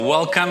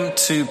Welcome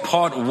to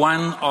part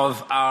one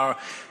of our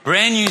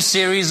brand new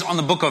series on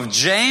the book of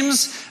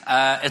James.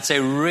 It's a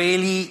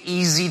really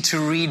easy to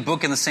read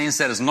book in the sense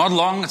that it's not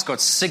long. It's got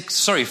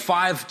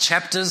 5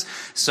 chapters.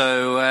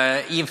 So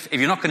if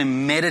you're not going to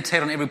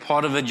meditate on every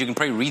part of it, you can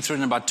probably read through it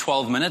in about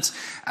 12 minutes.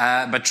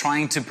 But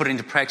trying to put it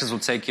into practice will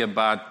take you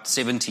about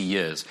 70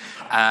 years.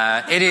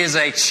 It is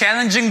a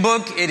challenging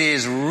book. It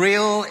is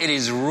real. It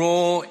is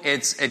raw.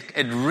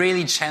 It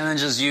really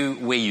challenges you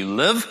where you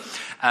live.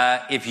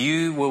 If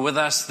you were with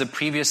us the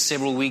previous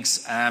several weeks,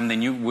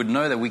 then you would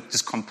know that we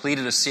just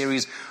completed a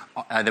series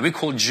that we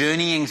call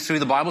Journeying Through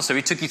the Bible. So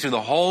we took you through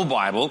the whole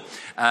Bible,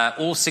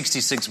 all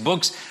 66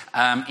 books,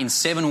 in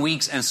 7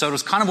 weeks. And so it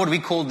was kind of what we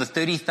call the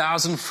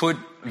 30,000-foot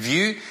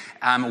view.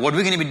 What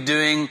we're going to be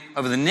doing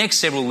over the next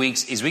several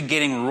weeks is we're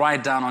getting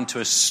right down onto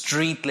a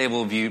street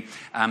level view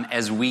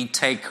as we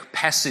take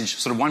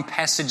one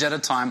passage at a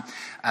time,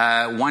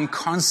 one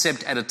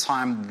concept at a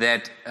time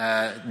that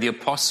the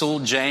Apostle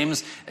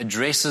James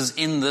addresses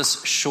in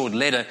this short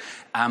letter.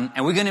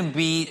 And we're going to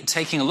be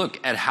taking a look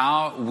at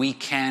how we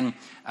can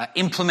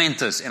implement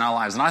this in our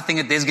lives. And I think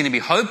that there's going to be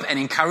hope and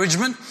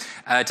encouragement.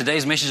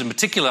 Today's message in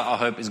particular, I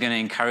hope, is going to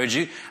encourage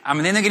you. And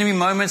then there are going to be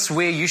moments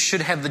where you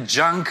should have the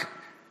junk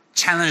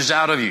challenged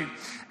out of you.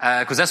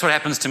 Because that's what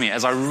happens to me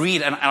as I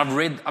read, and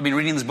I've been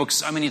reading this book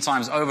so many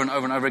times over and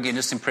over and over again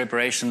just in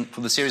preparation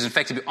for the series. In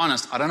fact, to be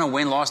honest, I don't know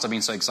when last I've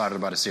been so excited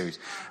about a series.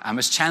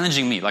 It's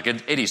challenging me,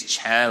 it is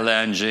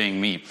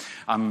challenging me.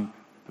 I'm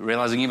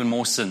realizing even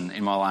more sin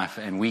in my life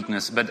and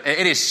weakness, but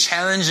it is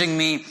challenging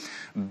me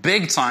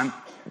big time.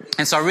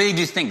 And so I really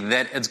do think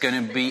that it's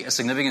going to be a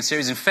significant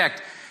series. In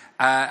fact,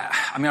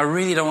 I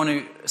really don't want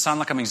to sound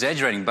like I'm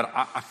exaggerating, but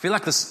I feel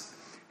like this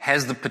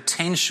has the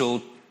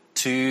potential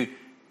to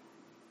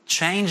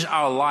change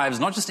our lives,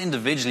 not just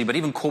individually, but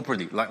even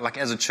corporately, like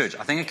as a church.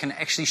 I think it can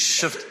actually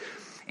shift,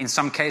 in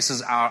some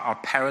cases, our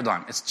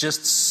paradigm. It's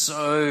just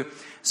so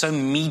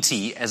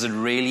meaty as it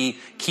really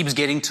keeps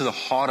getting to the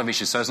heart of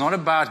issues. So it's not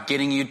about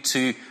getting you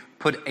to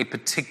put a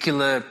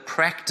particular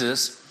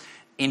practice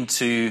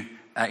into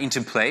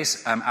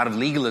place out of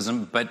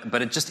legalism,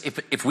 but it just,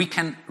 if we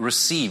can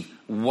receive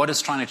what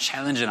it's trying to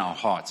challenge in our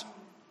hearts,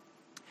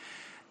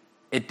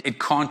 it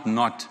can't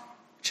not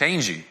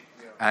change you.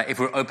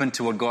 If we're open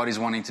to what God is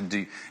wanting to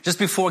do. Just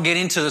before I get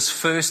into this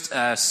first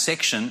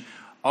section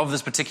of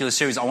this particular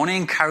series, I want to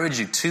encourage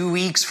you 2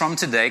 weeks from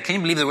today. Can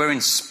you believe that we're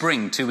in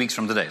spring 2 weeks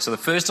from today? So the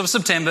 1st of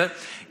September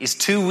is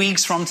 2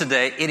 weeks from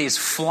today. It is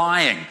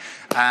flying.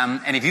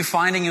 And if you're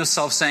finding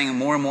yourself saying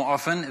more and more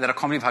often that I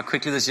can't believe how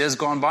quickly this year's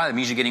gone by, that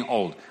means you're getting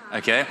old.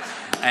 Okay?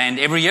 And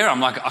every year I'm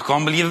like, I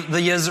can't believe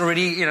the year's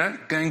already,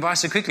 going by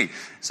so quickly.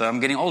 So I'm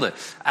getting older.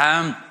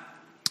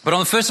 But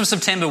on the 1st of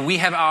September, we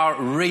have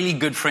our really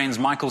good friends,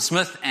 Michael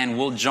Smith and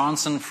Will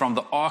Johnson from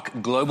the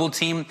ARC Global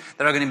team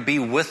that are going to be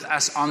with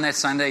us on that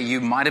Sunday. You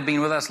might have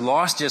been with us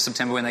last year,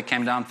 September, when they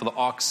came down for the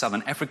ARC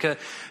Southern Africa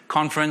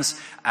conference,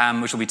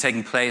 which will be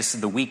taking place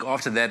the week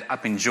after that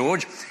up in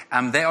George.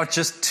 They are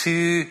just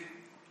two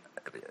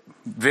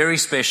very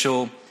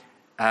special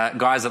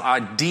guys that I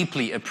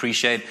deeply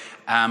appreciate.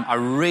 I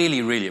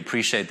really, really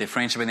appreciate their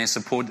friendship and their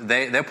support.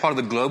 They're part of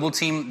the global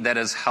team that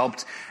has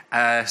helped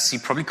see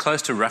probably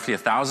close to roughly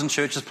 1,000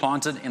 churches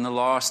planted in the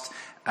last,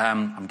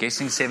 I'm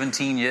guessing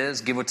 17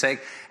 years, give or take.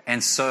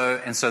 And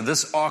so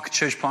this ARC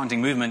church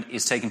planting movement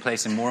is taking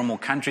place in more and more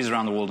countries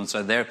around the world. And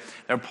so they're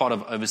part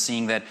of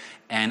overseeing that.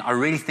 And I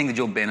really think that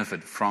you'll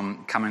benefit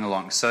from coming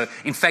along. So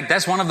in fact,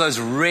 that's one of those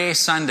rare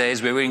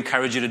Sundays where we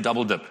encourage you to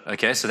double dip.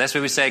 Okay. So that's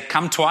where we say,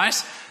 come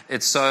twice.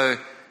 It's so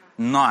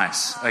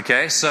nice.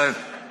 Okay. So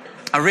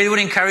I really would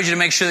encourage you to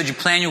make sure that you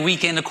plan your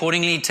weekend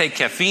accordingly. Take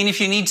caffeine if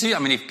you need to.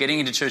 If getting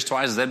into church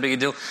twice is that big a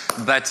deal.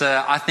 But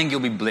I think you'll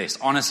be blessed.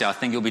 Honestly, I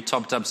think you'll be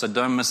topped up. So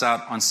don't miss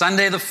out on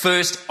Sunday, the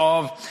 1st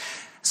of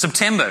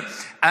September.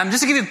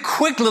 Just to give you a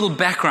quick little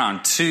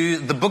background to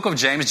the book of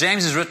James.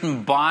 James is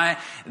written by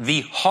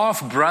the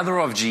half-brother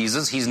of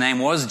Jesus. His name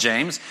was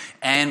James.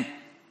 And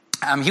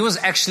he was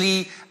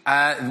actually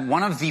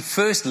one of the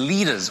first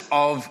leaders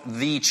of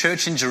the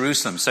church in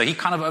Jerusalem. So he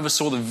kind of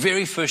oversaw the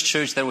very first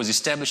church that was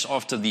established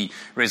after the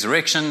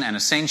resurrection and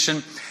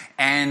ascension.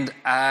 And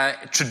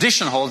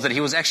tradition holds that he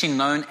was actually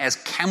known as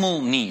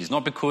camel knees,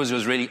 not because he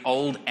was really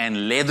old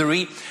and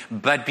leathery,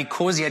 but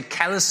because he had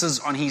calluses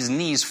on his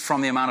knees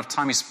from the amount of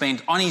time he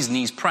spent on his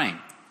knees praying.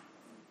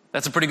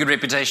 That's a pretty good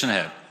reputation to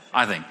have,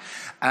 I think.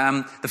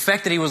 The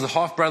fact that he was the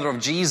half-brother of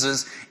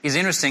Jesus is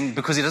interesting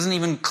because he doesn't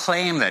even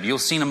claim that. You'll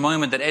see in a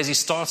moment that as he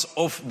starts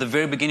off the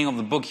very beginning of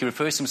the book, he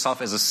refers to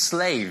himself as a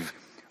slave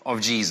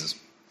of Jesus.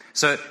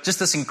 So just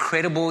this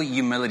incredible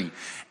humility.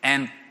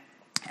 And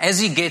as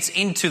he gets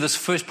into this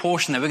first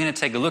portion that we're going to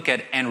take a look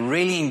at and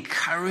really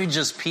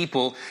encourages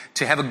people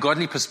to have a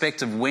godly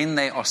perspective when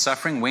they are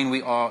suffering, when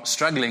we are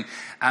struggling,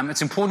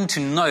 it's important to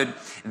note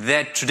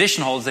that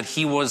tradition holds that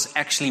he was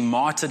actually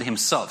martyred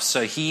himself.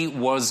 So he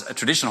was,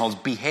 tradition holds,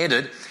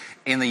 beheaded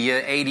in the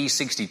year AD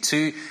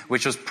 62,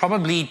 which was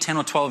probably 10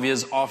 or 12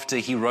 years after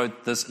he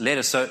wrote this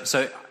letter.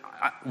 So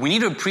we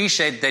need to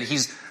appreciate that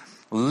his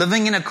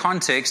living in a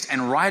context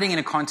and writing in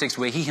a context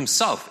where he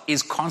himself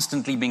is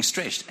constantly being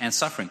stretched and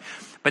suffering.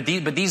 But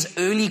these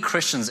early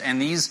Christians and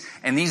these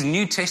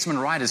New Testament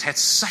writers had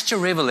such a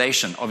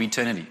revelation of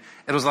eternity.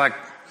 It was like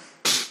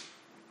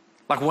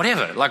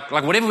whatever, like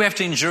whatever we have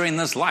to endure in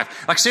this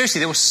life. Like seriously,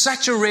 there was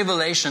such a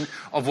revelation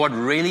of what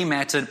really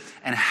mattered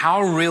and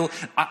how real.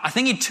 I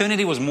think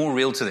eternity was more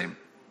real to them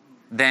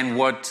than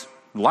what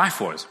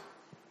life was.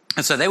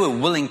 And so they were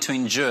willing to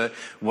endure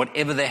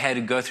whatever they had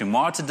to go through.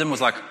 Martyrdom was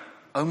like,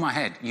 oh my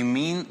head, you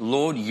mean,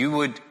 Lord, you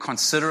would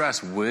consider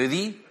us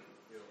worthy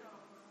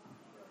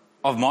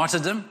of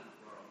martyrdom?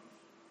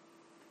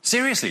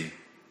 Seriously,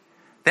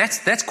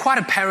 that's quite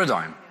a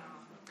paradigm.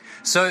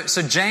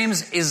 So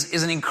James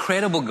is an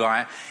incredible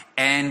guy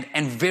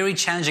and very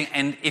challenging.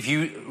 And if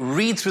you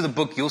read through the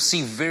book, you'll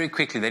see very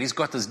quickly that he's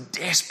got this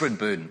desperate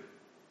burden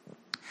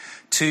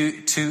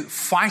to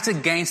fight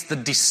against the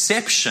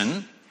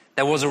deception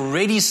that was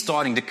already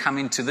starting to come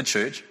into the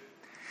church,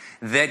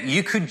 that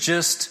you could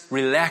just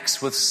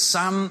relax with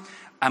some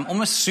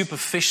almost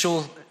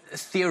superficial,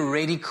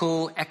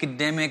 theoretical,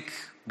 academic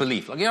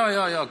belief. Like,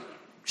 yeah,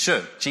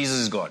 sure, Jesus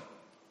is God.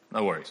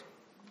 No worries.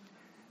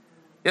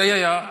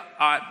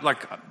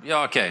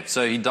 Okay,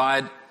 so he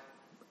died.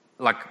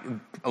 Like,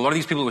 a lot of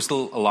these people were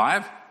still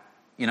alive,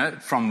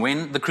 from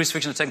when the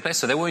crucifixion had taken place,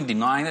 so they weren't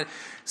denying it.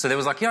 So they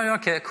was like,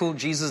 okay, cool,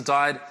 Jesus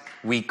died.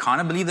 We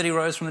kind of believe that he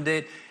rose from the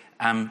dead.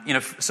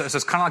 So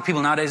it's kind of like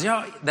people nowadays,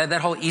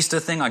 that whole Easter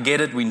thing, I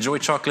get it. We enjoy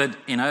chocolate,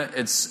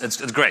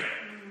 it's great.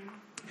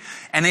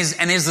 And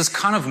there's this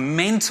kind of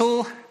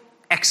mental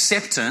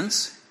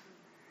acceptance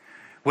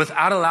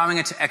without allowing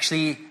it to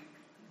actually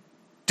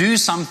do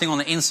something on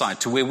the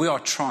inside to where we are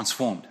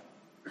transformed.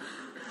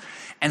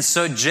 And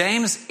so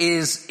James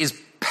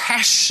is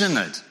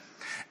passionate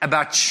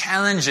about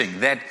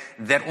challenging that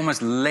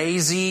almost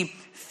lazy,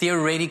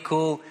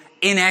 theoretical,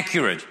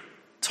 inaccurate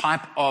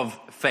type of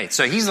faith.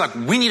 So he's like,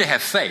 we need to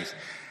have faith.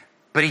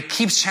 But he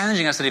keeps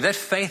challenging us that if that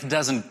faith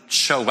doesn't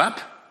show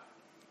up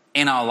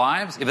in our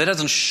lives, if that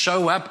doesn't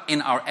show up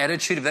in our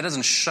attitude, if that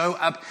doesn't show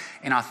up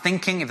in our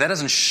thinking, if that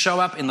doesn't show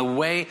up in the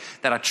way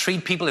that I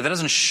treat people, if that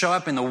doesn't show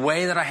up in the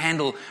way that I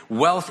handle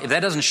wealth, if that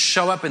doesn't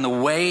show up in the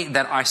way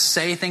that I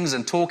say things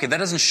and talk, if that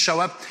doesn't show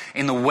up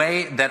in the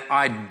way that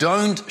I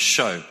don't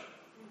show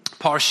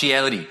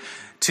partiality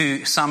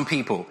to some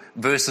people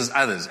versus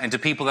others, and to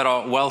people that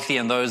are wealthy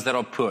and those that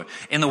are poor.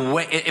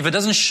 If it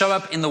doesn't show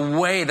up in the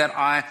way that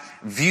I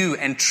view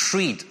and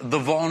treat the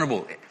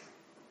vulnerable,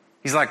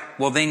 he's like,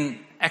 well then,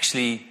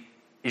 actually,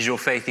 is your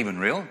faith even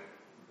real?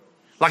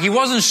 Like, he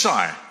wasn't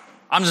shy.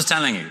 I'm just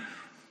telling you.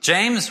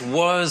 James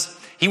was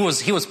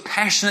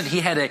passionate.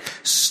 He had a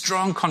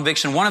strong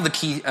conviction. One of the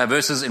key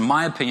verses, in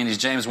my opinion, is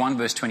James 1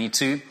 verse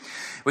 22,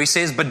 where he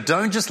says, but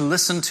don't just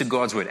listen to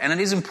God's word. And it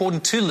is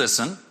important to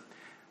listen,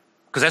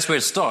 because that's where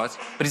it starts.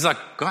 But he's like,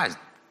 guys,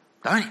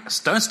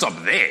 don't stop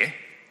there.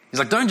 He's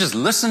like, don't just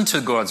listen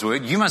to God's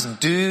word. You must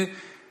do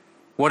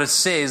what it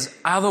says.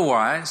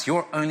 Otherwise,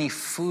 you're only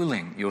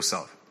fooling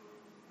yourself.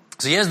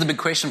 So here's the big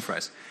question for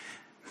us.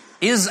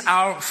 Is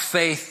our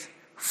faith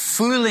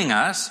fooling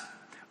us,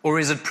 or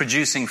is it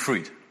producing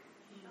fruit?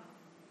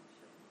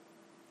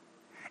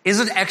 Is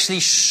it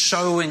actually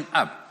showing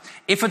up?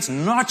 If it's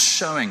not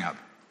showing up,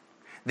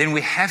 then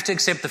we have to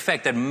accept the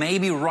fact that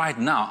maybe right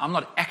now I'm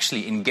not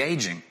actually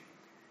engaging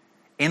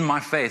in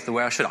my faith the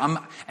way I should.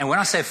 And when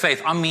I say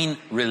faith, I mean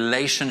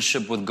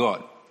relationship with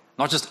God.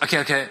 Not just,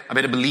 okay, I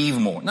better believe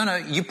more. No,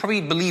 you probably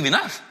believe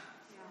enough.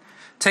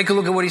 Take a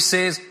look at what he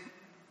says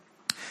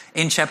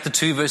in chapter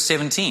 2, verse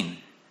 17.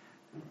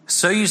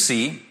 So you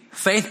see,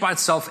 faith by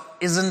itself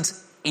isn't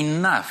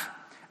enough.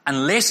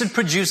 Unless it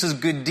produces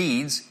good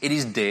deeds, it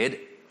is dead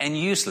and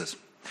useless.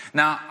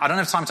 Now, I don't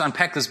have time to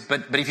unpack this,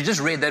 but if you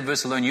just read that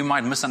verse alone, you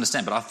might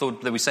misunderstand. But I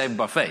thought that we're saved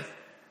by faith,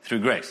 through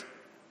grace.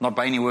 Not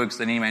by any works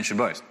that any man should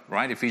boast,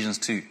 right? Ephesians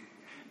 2,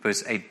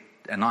 verse 8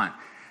 and 9.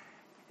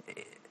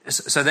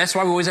 So that's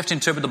why we always have to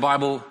interpret the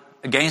Bible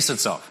against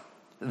itself.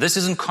 This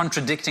isn't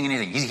contradicting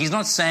anything. He's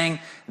not saying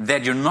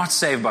that you're not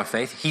saved by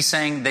faith. He's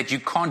saying that you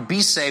can't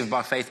be saved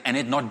by faith and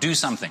it not do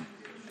something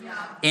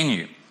in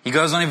you. He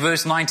goes on in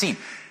verse 19.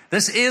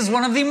 This is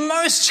one of the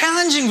most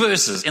challenging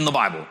verses in the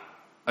Bible.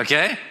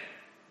 Okay?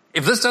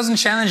 If this doesn't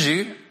challenge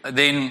you,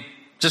 then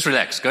just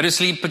relax. Go to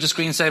sleep, put your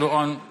screensaver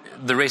on.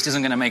 The rest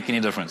isn't going to make any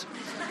difference.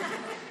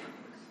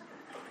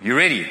 You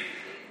ready?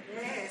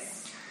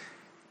 Yes.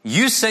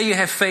 You say you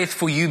have faith,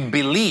 for you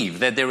believe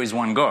that there is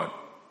one God.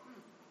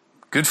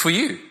 Good for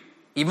you.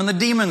 Even the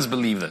demons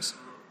believe this.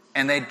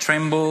 And they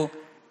tremble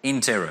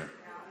in terror.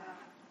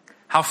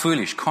 How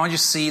foolish. Can't you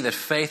see that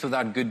faith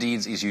without good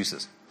deeds is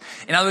useless?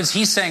 In other words,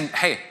 he's saying,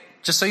 hey,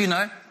 just so you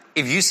know,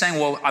 if you're saying,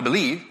 well, I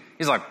believe,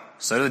 he's like,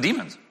 so do the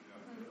demons.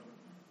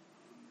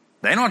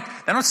 They're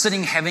not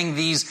sitting having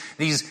these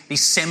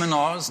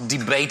seminars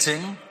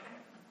debating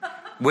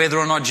whether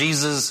or not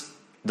Jesus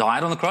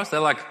died on the cross.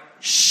 They're like,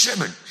 shit,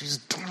 but Jesus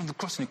died on the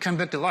cross and he came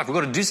back to life. We've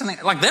got to do something.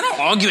 Like, they're not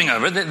arguing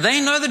over it. They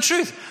know the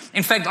truth.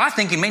 In fact, I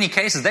think in many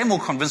cases, they're more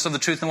convinced of the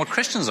truth than what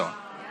Christians are.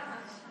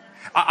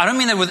 I don't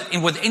mean that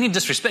with any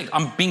disrespect.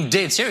 I'm being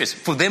dead serious.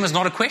 For them, it's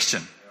not a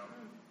question.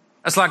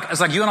 It's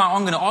like you and I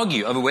aren't going to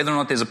argue over whether or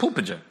not there's a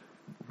pulpit,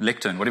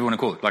 lectern, whatever you want to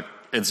call it. Like,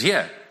 it's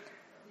here.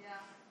 Yeah.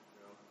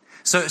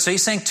 So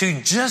he's saying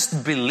to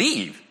just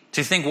believe,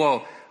 to think,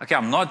 well, okay,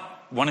 I'm not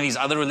one of these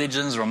other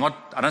religions, or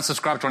I don't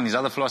subscribe to one of these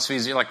other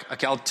philosophies. You're like,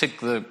 okay, I'll tick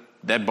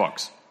that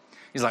box.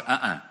 He's like,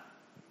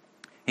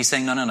 He's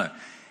saying, no.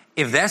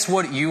 If that's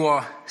what you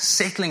are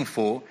settling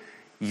for,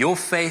 your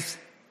faith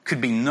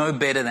could be no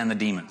better than the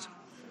demons.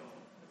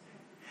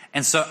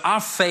 And so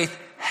our faith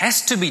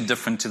has to be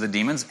different to the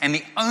demons, and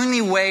the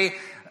only way,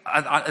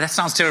 that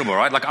sounds terrible,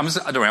 right? Like,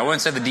 don't worry, I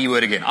won't say the D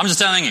word again. I'm just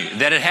telling you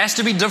that it has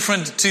to be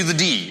different to the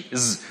D,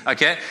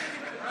 okay?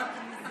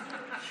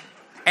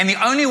 And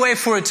the only way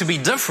for it to be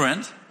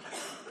different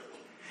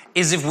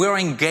is if we're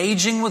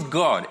engaging with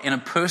God in a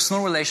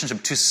personal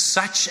relationship to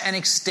such an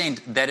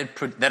extent that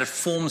it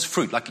forms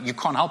fruit. Like, you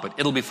can't help it.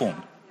 It'll be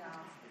formed.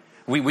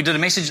 We did a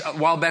message a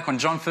while back on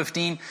John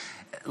 15.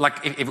 Like,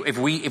 if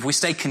we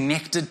stay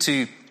connected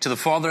to the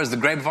Father as the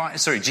grapevine,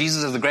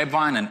 Jesus as the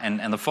grapevine,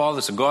 and the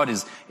Father, so God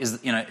is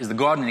the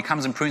garden, and He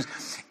comes and prunes.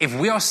 If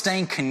we are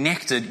staying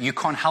connected, you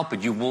can't help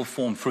it. You will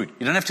form fruit.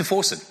 You don't have to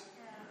force it.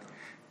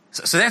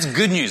 So that's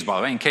good news, by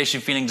the way, in case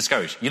you're feeling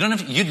discouraged. You don't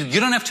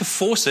have to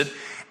force it,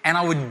 and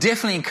I would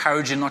definitely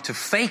encourage you not to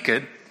fake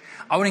it.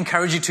 I would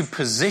encourage you to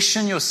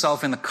position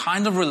yourself in the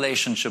kind of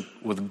relationship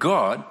with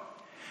God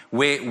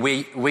where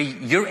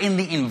you're in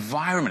the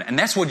environment, and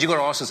that's what you got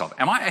to ask yourself.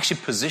 Am I actually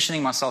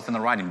positioning myself in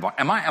the right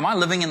environment? Am I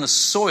living in the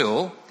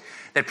soil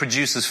that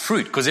produces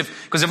fruit? Because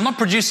if I'm not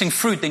producing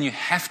fruit, then you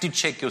have to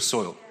check your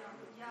soil.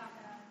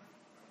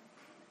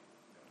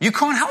 You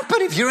can't help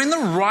it. If you're in the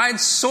right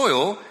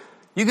soil,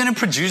 you're going to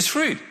produce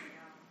fruit.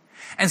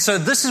 And so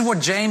this is what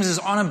James is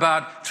on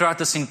about throughout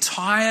this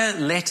entire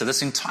letter,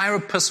 this entire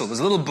epistle, this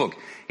little book.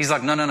 He's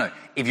like, no.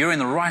 If you're in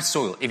the right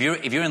soil, if you're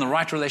in the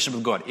right relationship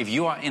with God, if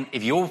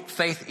your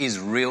faith is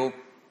real,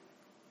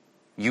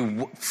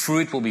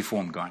 fruit will be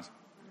formed, guys.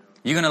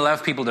 You're going to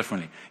love people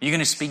differently. You're going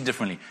to speak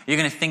differently. You're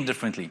going to think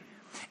differently.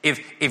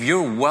 If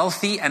you're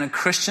wealthy and a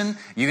Christian,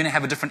 you're going to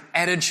have a different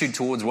attitude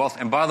towards wealth.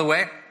 And by the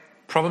way,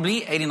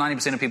 probably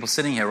 80-90% of people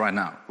sitting here right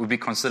now would be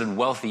considered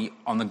wealthy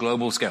on the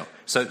global scale.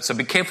 So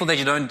be careful that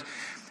you don't.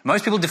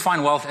 Most people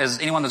define wealth as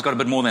anyone that's got a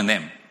bit more than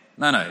them.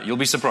 No, you'll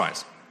be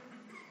surprised.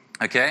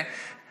 Okay?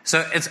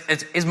 So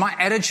is my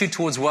attitude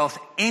towards wealth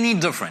any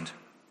different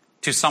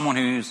to someone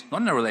who's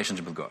not in a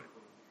relationship with God?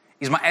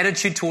 Is my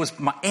attitude towards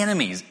my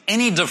enemies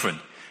any different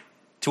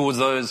towards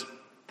those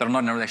that are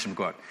not in a relationship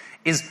with God?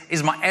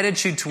 Is my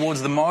attitude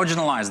towards the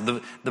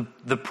marginalized,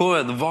 the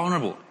poor, the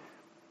vulnerable,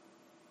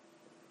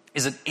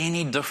 is it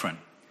any different?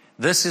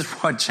 This is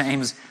what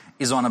James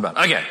is on about.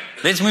 Okay,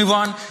 let's move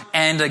on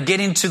and get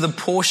into the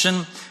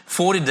portion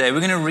for today. We're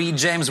going to read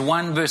James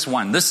 1 verse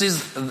 1. This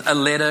is a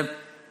letter.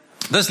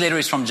 This letter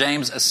is from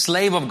James, a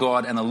slave of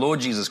God and the Lord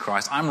Jesus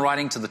Christ. I'm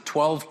writing to the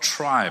 12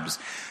 tribes,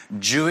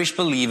 Jewish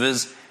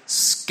believers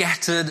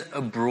scattered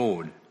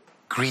abroad.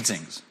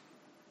 Greetings.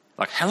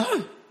 Like,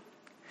 hello.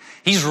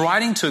 He's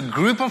writing to a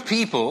group of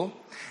people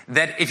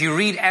that if you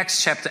read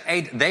Acts chapter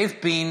 8,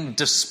 they've been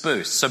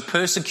dispersed. So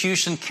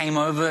persecution came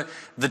over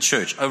the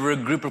church, over a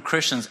group of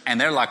Christians, and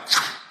they're like,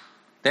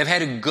 they've had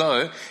to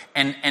go.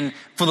 And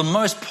for the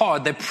most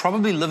part, they're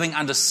probably living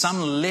under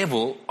some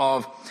level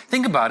of,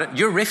 think about it,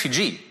 you're a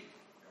refugee,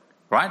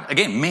 right?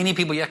 Again, many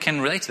people here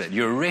can relate to that.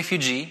 You're a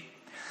refugee.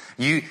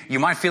 You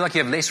might feel like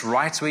you have less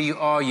rights where you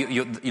are.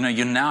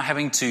 You're now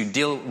having to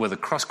deal with a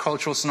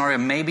cross-cultural scenario.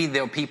 Maybe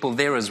there are people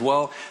there as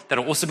well that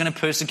are also going to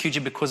persecute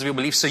you because of your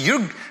beliefs. So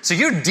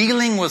you're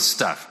dealing with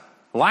stuff.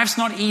 Life's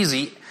not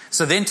easy.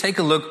 So then take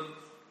a look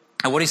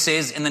at what he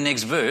says in the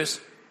next verse.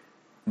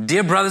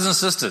 Dear brothers and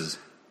sisters,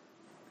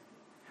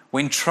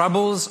 when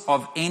troubles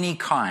of any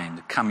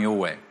kind come your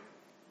way,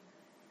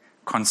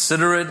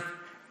 consider it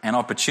an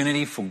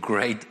opportunity for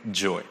great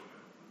joy.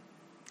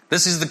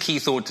 This is the key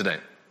thought today.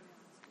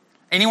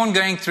 Anyone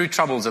going through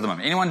troubles at the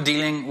moment? Anyone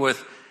dealing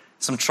with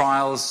some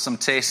trials, some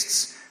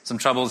tests, some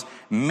troubles?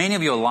 Many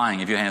of you are lying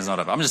if your hand's not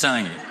up. I'm just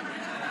telling you.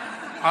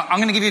 I'm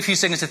going to give you a few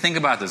seconds to think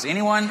about this.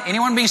 Anyone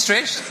being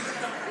stretched?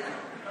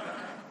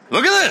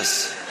 Look at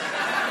this.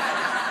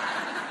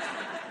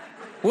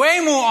 Way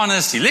more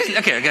honesty.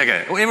 Okay.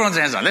 Everyone's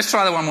hands up. Let's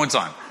try that one more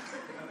time.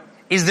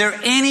 Is there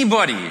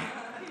anybody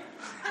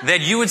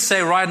that you would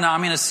say right now,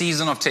 I'm in a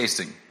season of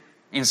testing?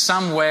 In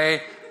some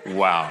way,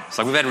 wow. It's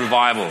like we've had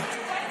revival.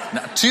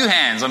 Now, 2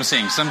 hands I'm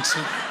seeing.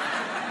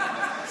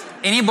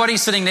 Anybody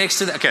sitting next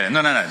to that? Okay,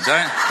 no. Don't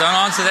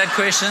answer that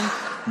question.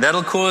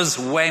 That'll cause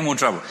way more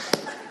trouble.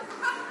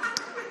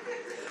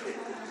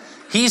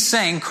 He's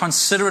saying,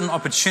 consider it an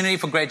opportunity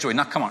for great joy.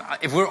 Now, come on.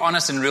 If we're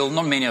honest and real,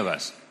 not many of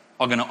us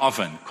are going to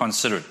often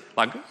consider it.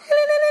 Like,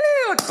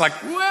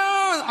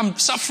 well, I'm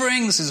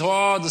suffering. This is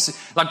hard.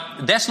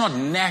 That's not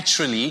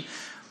naturally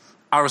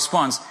our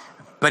response.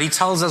 But he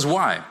tells us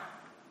why.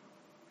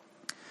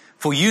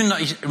 For you know,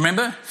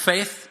 remember,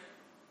 faith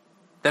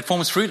that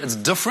forms fruit, it's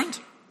different.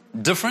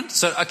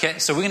 So we're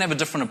going to have a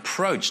different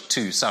approach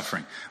to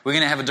suffering. We're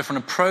going to have a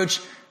different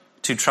approach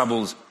to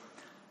troubles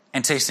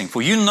and testing.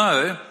 For you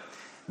know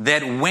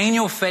that when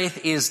your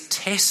faith is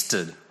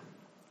tested,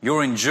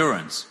 your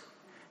endurance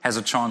has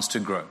a chance to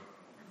grow.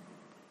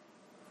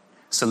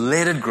 So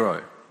let it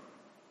grow.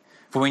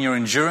 For when your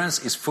endurance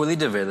is fully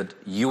developed,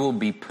 you will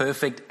be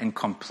perfect and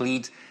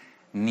complete,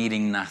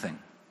 needing nothing.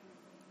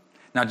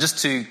 Now, just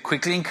to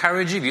quickly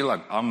encourage you, if you're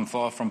like, I'm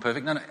far from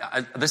perfect. No,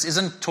 this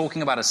isn't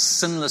talking about a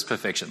sinless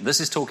perfection.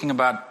 This is talking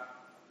about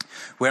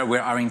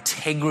where our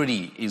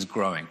integrity is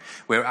growing,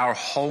 where our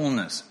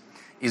wholeness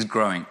is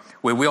growing,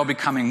 where we are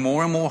becoming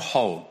more and more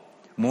whole,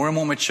 more and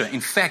more mature.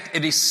 In fact,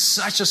 it is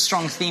such a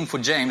strong theme for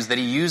James that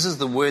he uses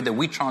the word that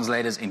we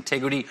translate as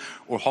integrity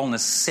or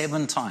wholeness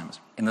 7 times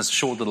in this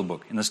short little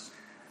book, in this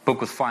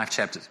book with 5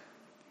 chapters.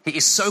 He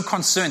is so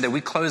concerned that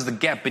we close the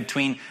gap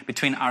between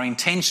our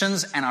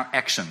intentions and our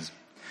actions.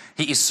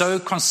 He is so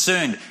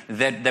concerned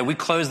that we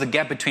close the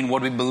gap between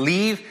what we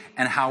believe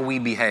and how we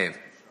behave.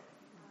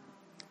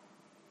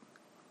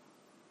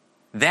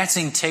 That's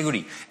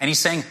integrity. And he's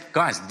saying,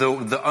 guys,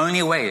 the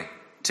only way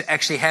to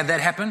actually have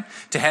that happen,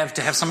 to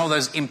have some of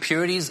those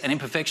impurities and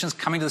imperfections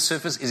coming to the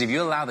surface, is if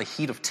you allow the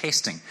heat of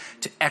testing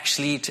to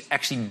actually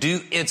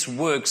do its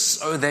work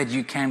so that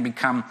you can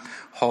become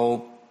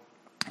whole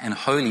and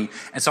holy.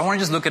 And so I want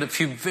to just look at a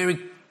few very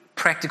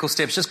practical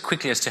steps just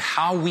quickly as to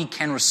how we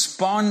can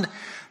respond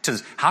to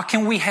this. How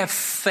can we have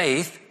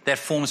faith that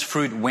forms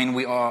fruit when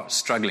we are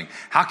struggling?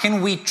 How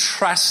can we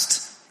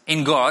trust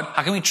in God?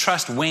 How can we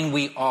trust when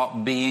we are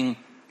being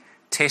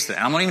tested?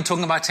 And I'm not even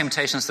talking about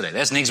temptations today.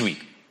 That's next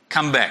week.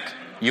 Come back.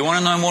 You want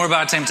to know more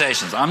about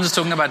temptations. I'm just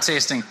talking about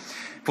testing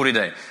for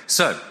today.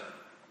 So,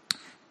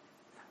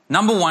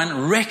 number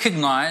 1,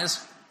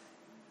 recognize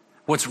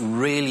what's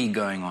really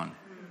going on.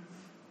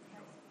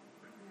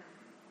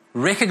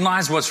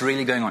 Recognize what's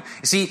really going on.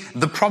 You see,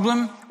 the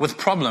problem with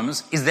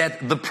problems is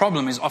that the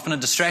problem is often a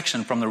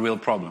distraction from the real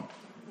problem.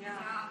 Yeah.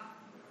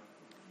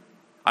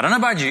 I don't know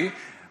about you.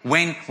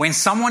 When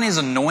someone is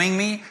annoying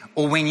me,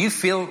 or when you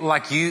feel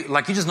like you're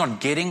just not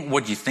getting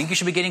what you think you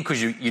should be getting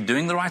because you're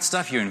doing the right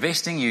stuff, you're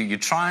investing, you're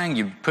trying,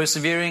 you're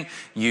persevering,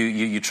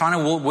 you're trying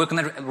to work on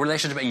that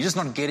relationship, and you're just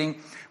not getting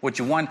what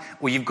you want,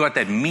 or you've got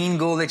that mean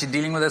girl that you're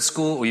dealing with at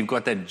school, or you've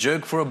got that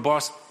jerk for a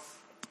boss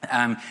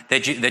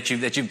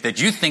that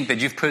you think that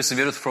you've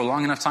persevered with for a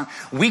long enough time.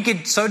 We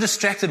get so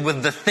distracted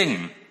with the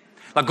thing.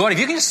 Like, God, if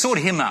you can just sort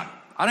him out,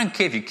 I don't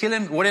care if you kill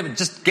him, whatever,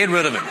 just get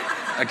rid of him,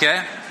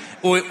 okay?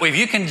 Or if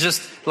you can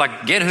just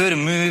get her to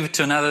move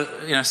to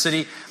another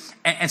city.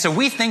 And so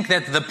we think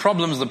that the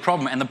problem's the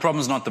problem and the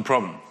problem's not the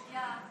problem.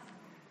 Yeah.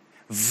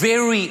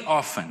 Very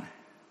often,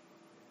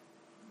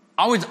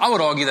 I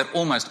would argue that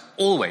almost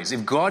always,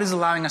 if God is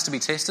allowing us to be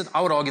tested,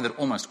 I would argue that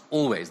almost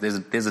always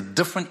there's a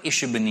different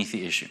issue beneath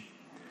the issue.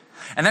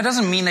 And that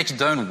doesn't mean that you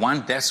don't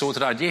want that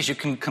sorted out. Yes, you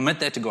can commit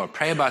that to God,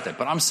 pray about that.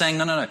 But I'm saying,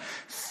 no.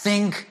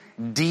 Think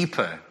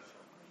deeper.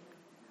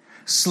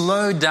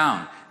 Slow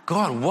down.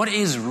 God, what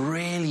is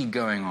really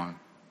going on?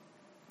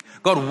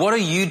 God, what are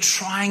you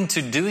trying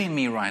to do in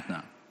me right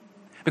now?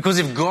 Because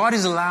if God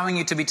is allowing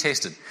you to be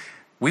tested,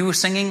 we were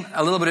singing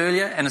a little bit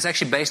earlier, and it's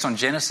actually based on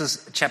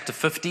Genesis chapter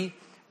 50,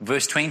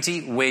 verse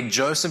 20, where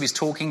Joseph is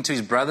talking to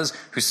his brothers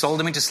who sold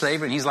him into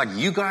slavery, and he's like,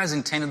 you guys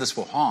intended this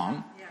for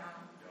harm,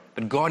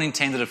 but God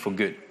intended it for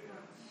good.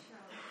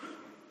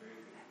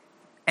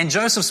 And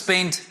Joseph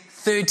spent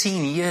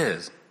 13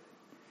 years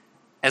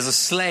as a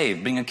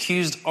slave being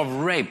accused of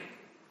rape.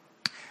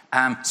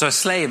 So a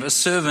slave, a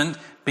servant,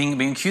 being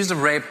accused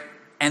of rape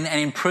and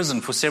in prison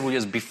for several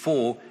years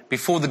before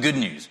the good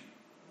news.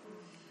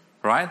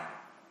 Right?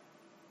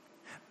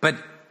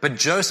 But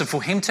Joseph,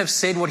 for him to have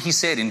said what he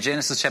said in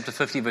Genesis chapter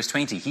 50, verse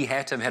 20, he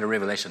had to have had a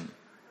revelation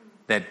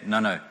that,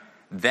 no,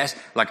 that's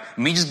like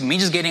me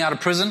just getting out of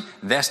prison,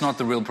 that's not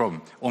the real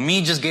problem. Or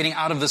me just getting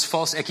out of this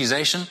false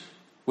accusation,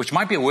 which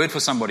might be a word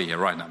for somebody here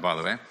right now, by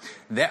the way.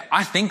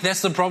 I think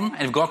that's the problem,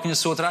 and if God can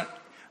just sort it out.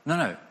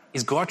 No.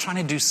 Is God trying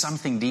to do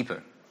something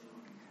deeper?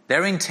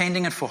 They're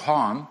intending it for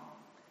harm,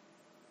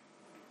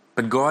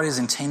 but God is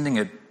intending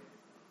it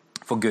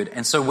for good.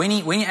 And so when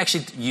he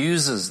actually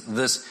uses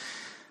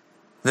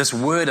this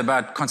word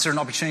about consider an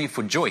opportunity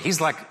for joy,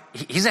 it's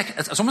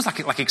almost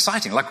like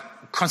exciting. Like,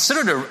 consider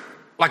it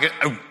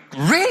a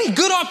really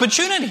good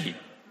opportunity.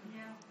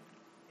 Yeah.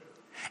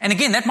 And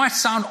again, that might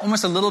sound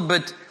almost a little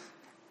bit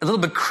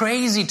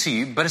crazy to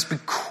you, but it's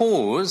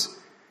because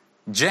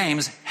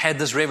James had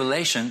this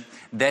revelation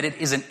that it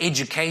is an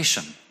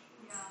education.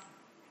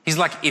 He's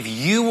like, if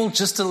you will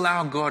just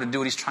allow God to do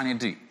what he's trying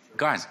to do,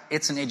 guys,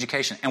 it's an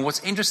education. And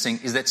what's interesting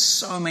is that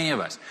so many of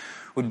us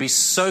would be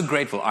so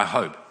grateful, I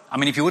hope. I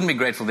mean, if you wouldn't be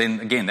grateful, then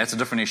again, that's a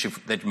different issue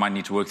that you might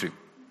need to work through.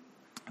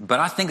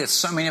 But I think that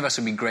so many of us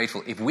would be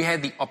grateful if we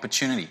had the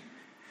opportunity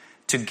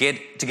to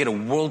get a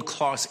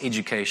world-class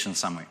education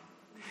somewhere.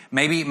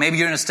 Maybe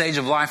you're in a stage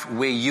of life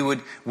where you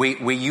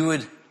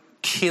would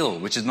kill,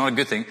 which is not a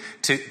good thing,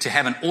 to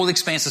have an all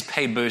expenses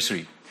paid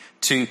bursary,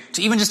 to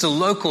even just a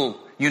local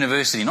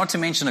university, not to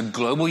mention a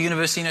global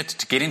university,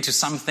 to get into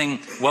something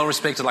well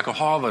respected like a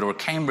Harvard or a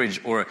Cambridge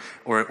or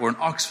an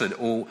Oxford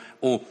or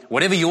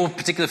whatever your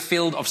particular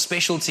field of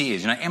specialty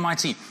is,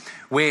 MIT.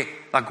 where,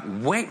 like,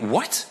 wait,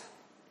 what?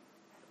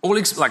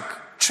 Like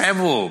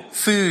travel,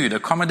 food,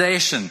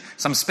 accommodation,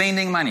 some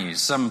spending money,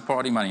 some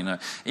party money,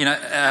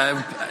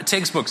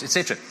 textbooks,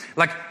 etc.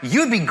 Like,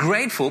 you'd be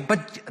grateful,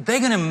 but they're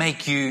going to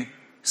make you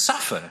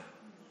suffer.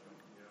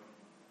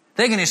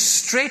 They're going to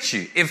stretch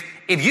you. If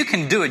you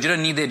can do it, you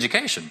don't need the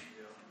education.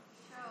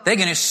 They're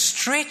going to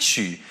stretch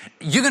you.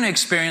 You're going to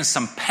experience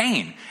some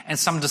pain and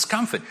some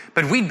discomfort,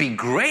 but we'd be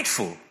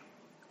grateful,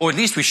 or at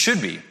least we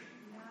should be.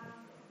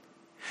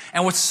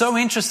 And what's so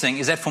interesting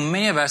is that for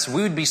many of us,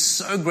 we would be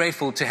so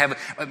grateful to have,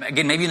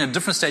 again, maybe in a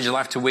different stage of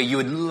life, to where you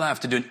would love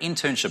to do an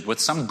internship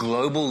with some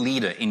global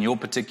leader in your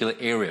particular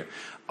area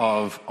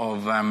of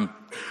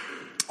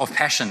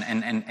passion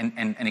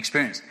and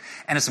experience.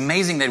 And it's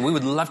amazing that we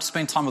would love to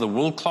spend time with a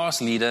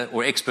world-class leader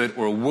or expert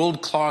or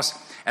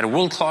at a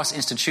world-class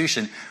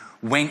institution,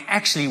 when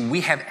actually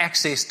we have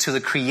access to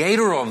the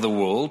creator of the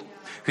world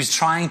who's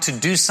trying to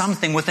do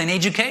something with an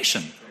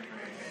education.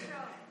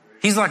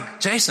 He's like,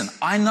 Jason,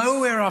 I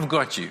know where I've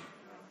got you.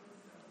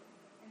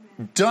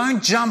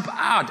 Don't jump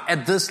out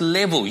at this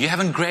level. You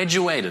haven't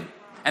graduated.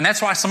 And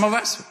that's why some of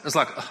us, it's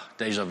like, oh,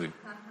 deja vu.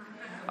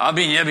 I've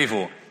been here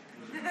before.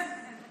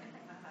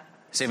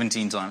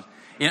 17 times.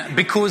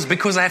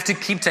 Because I have to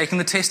keep taking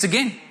the test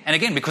again and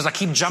again, because I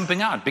keep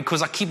jumping out,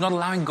 because I keep not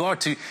allowing God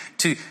to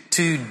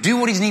do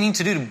what He's needing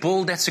to do to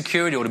build that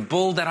security, or to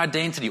build that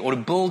identity, or to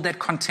build that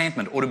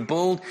contentment, or to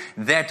build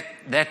that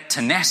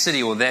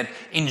tenacity, or that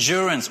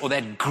endurance, or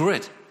that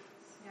grit.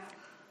 Yeah.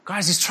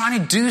 Guys, He's trying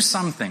to do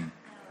something.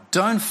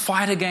 Don't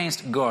fight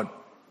against God.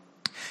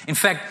 In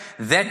fact,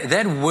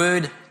 that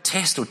word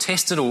test or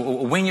tested,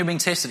 or when you're being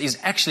tested, is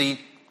actually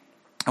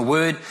a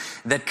word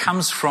that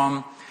comes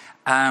from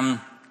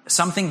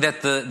something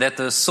that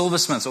the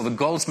silversmiths or the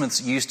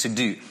goldsmiths used to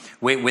do,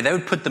 where they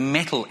would put the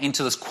metal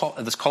into this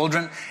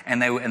cauldron,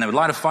 and they would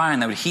light a fire,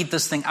 and they would heat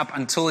this thing up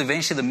until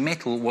eventually the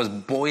metal was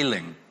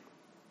boiling.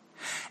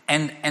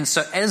 And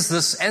so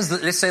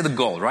let's say the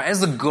gold, right? As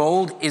the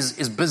gold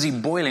is busy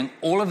boiling,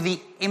 all of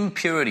the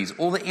impurities,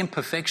 all the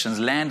imperfections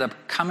land up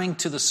coming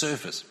to the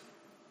surface.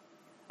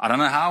 I don't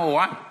know how or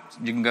why.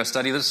 You can go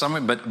study this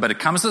somewhere, but it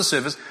comes to the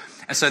surface.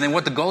 And so then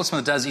what the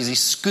goldsmith does is he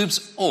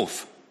scoops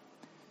off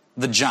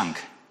the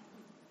junk.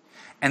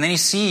 And then he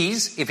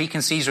sees if he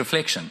can see his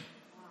reflection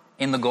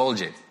in the gold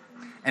jet.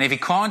 And if he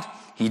can't,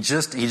 he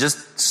just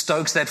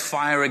stokes that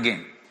fire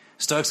again.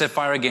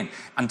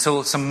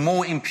 Until some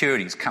more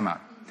impurities come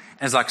out.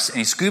 And it's like, and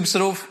he scoops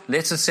it off,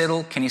 lets it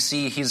settle. Can you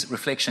see his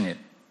reflection yet?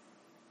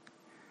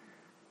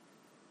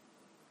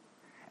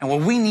 And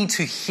what we need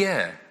to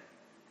hear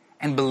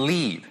and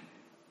believe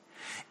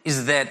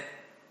is that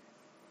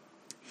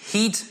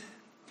heat,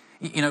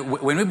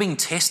 when we're being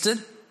tested,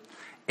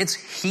 it's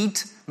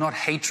heat, not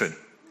hatred.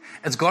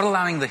 It's God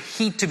allowing the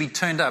heat to be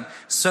turned up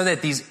so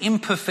that these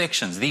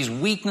imperfections, these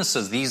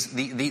weaknesses,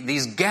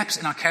 these gaps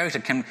in our character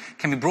can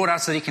be brought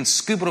out, so that He can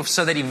scoop it off,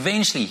 so that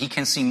eventually He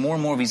can see more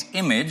and more of His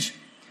image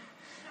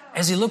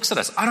as He looks at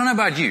us. I don't know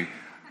about you.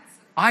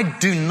 I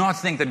do not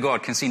think that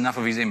God can see enough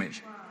of His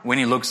image when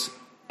He looks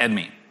at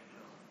me.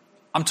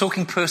 I'm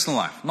talking personal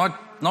life, not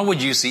what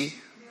you see.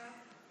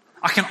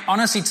 I can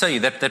honestly tell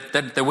you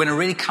that when it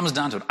really comes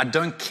down to it, I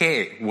don't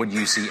care what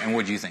you see and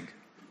what you think.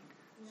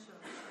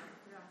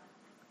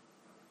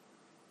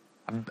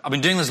 I've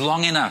been doing this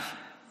long enough.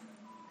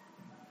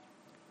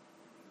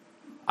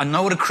 I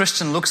know what a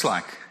Christian looks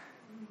like.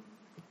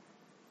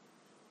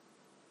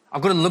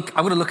 I've got to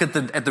look at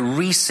the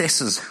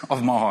recesses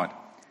of my heart.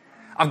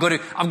 I've got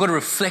to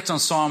reflect on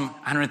Psalm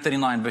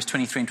 139, verse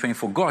 23 and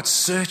 24. God,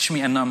 search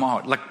me and know my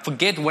heart. Like,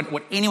 forget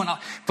what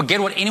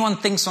anyone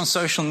thinks on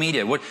social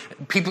media.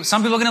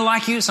 Some people are going to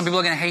like you, some people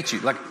are going to hate you.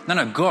 Like,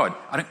 no,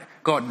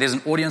 God, there's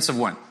an audience of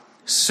one.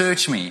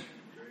 Search me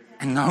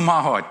and know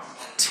my heart.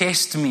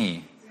 Test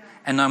me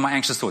and know my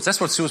anxious thoughts. That's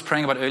what Sue was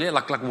praying about earlier.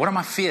 Like, what are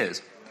my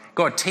fears?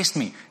 God, test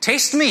me.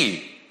 Test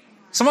me.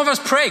 Some of us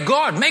pray,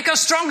 God, make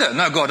us stronger.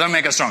 No, God, don't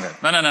make us stronger.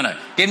 No.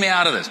 Get me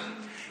out of this.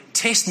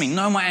 Test me.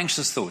 Know my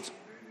anxious thoughts.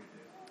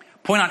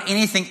 Point out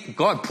anything.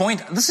 God,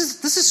 this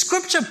is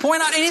scripture.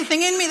 Point out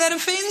anything in me that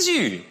offends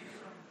you.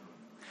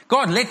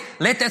 God,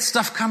 let that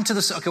stuff come to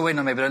the... Okay, wait,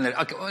 no, maybe don't let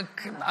it.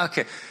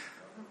 Okay.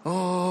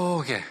 Oh,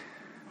 okay.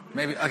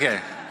 Maybe, okay,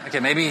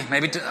 maybe,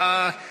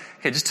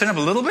 just turn up a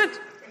little bit.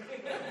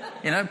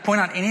 Point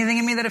out anything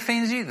in me that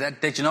offends you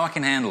that I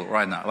can handle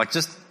right now. Like,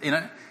 just,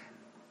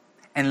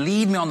 and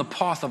lead me on the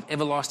path of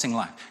everlasting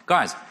life.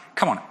 Guys,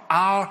 come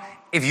on.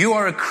 If you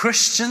are a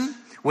Christian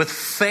with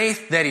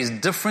faith that is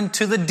different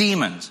to the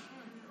demons,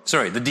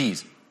 the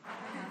D's,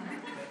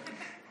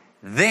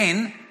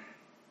 then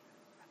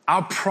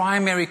our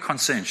primary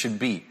concern should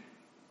be,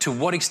 to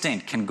what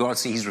extent can God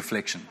see His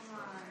reflection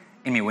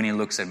in me when He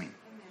looks at me?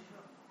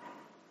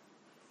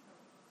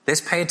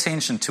 Let's pay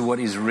attention to what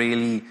is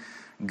really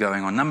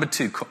going on. Number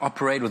 2,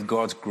 cooperate with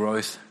God's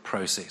growth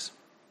process.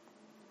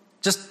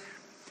 Just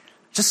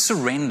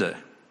surrender.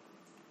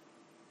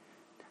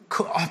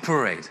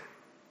 Cooperate.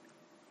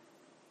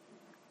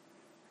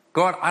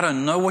 God, I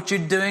don't know what you're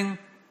doing.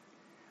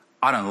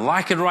 I don't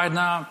like it right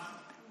now.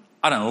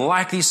 I don't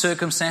like these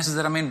circumstances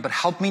that I'm in, but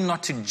help me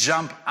not to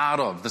jump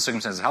out of the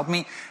circumstances. Help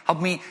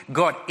me,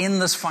 God, in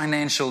this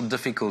financial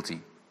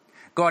difficulty.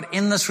 God,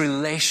 in this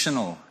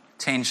relational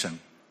tension.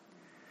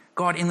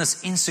 God, in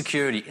this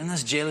insecurity, in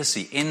this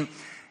jealousy, in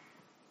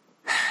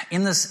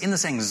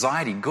this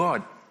anxiety.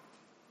 God,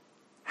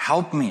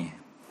 help me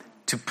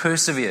to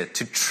persevere,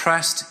 to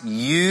trust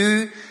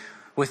you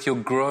with your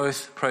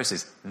growth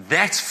process.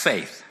 That's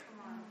faith.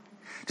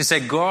 To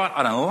say, God,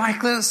 I don't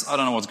like this. I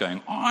don't know what's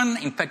going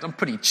on. In fact, I'm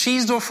pretty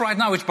cheesed off right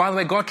now, which, by the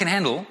way, God can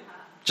handle,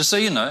 just so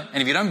you know.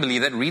 And if you don't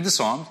believe that, read the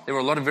Psalms. There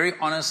were a lot of very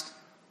honest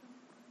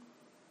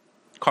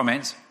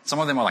comments. Some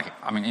of them are like,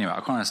 I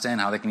can't understand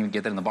how they can even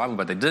get that in the Bible,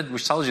 but they did,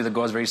 which tells you that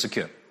God's very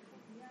secure.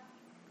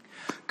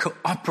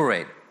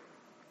 Cooperate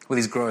with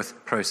his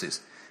growth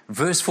process.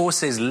 Verse 4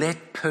 says,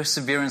 let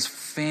perseverance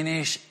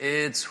finish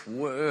its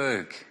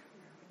work.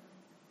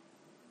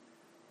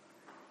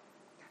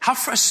 How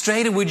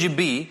frustrated would you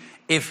be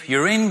if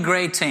you're in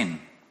grade 10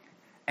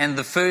 and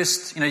the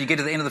first, you get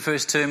to the end of the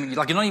first term,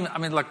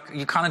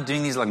 you're kind of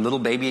doing these like little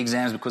baby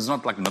exams because it's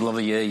not like middle of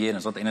the year yet, and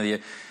it's not the end of the year.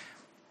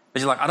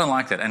 But you're like, I don't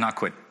like that, and I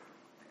quit.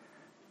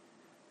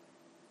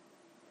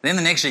 Then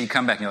the next year you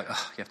come back and you're like,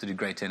 you have to do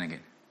grade 10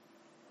 again.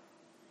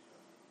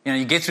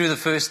 You get through the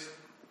first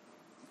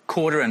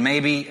quarter and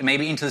maybe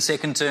into the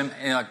second term,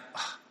 and you're like,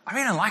 I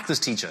really don't like this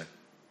teacher.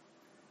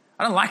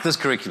 I don't like this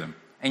curriculum.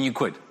 And you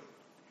quit.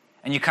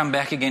 And you come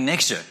back again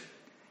next year.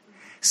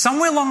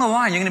 Somewhere along the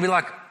line, you're going to be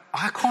like,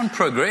 I can't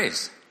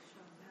progress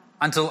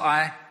until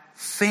I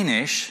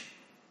finish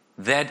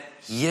that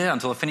year,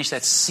 until I finish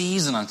that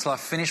season, until I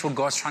finish what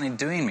God's trying to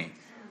do in me.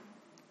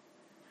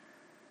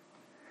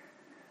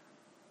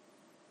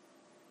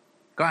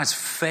 Guys,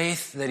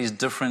 faith that is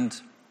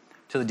different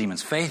to the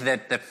demons, faith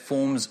that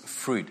forms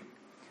fruit,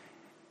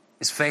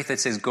 is faith that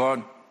says,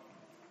 God,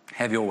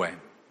 have your way.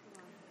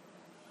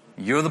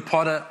 You're the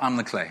potter, I'm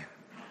the clay.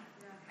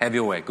 Have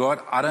your way.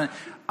 God,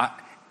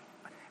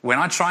 when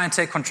I try and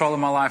take control of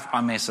my life, I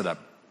mess it up.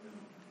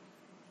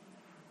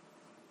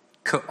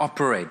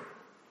 Cooperate.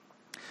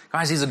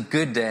 Guys, he's a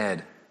good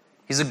dad.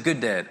 He's a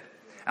good dad.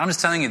 And I'm just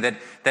telling you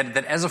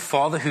that as a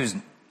father who's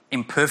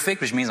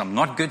imperfect, which means I'm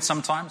not good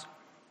sometimes,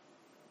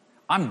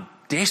 I'm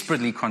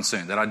desperately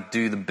concerned that I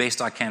do the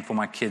best I can for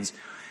my kids,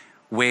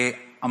 where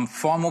I'm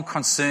far more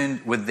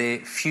concerned with their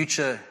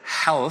future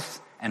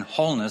health and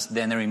wholeness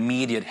than their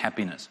immediate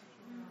happiness.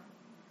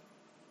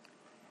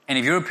 And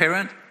if you're a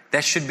parent,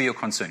 that should be your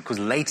concern, because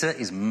later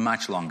is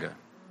much longer.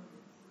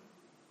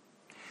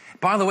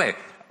 By the way,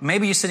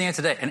 maybe you're sitting here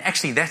today, and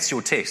actually that's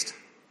your test.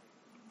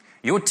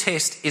 Your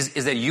test is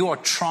that you are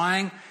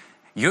trying,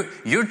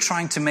 you're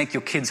trying to make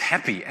your kids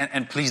happy,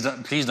 and please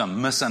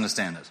don't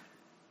misunderstand it.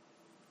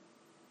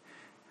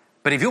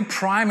 But if your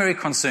primary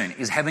concern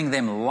is having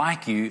them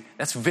like you,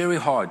 that's very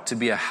hard to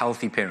be a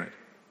healthy parent.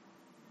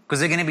 Because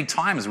there are going to be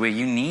times where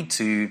you need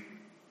to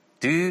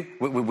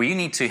where you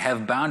need to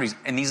have boundaries,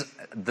 and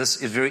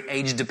this is very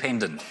age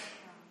dependent.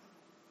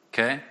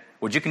 Okay?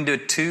 What you can do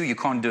at 2, you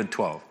can't do at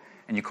 12.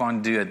 And you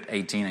can't do at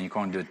 18, and you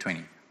can't do at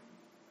 20.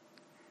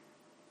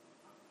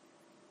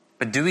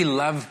 But do we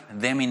love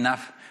them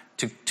enough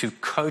to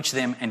coach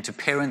them and to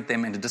parent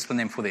them and to discipline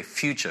them for their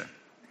future?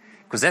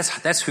 Because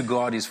that's who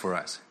God is for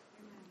us.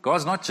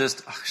 God's not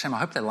just, Shem, I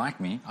hope they like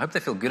me. I hope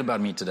they feel good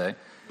about me today.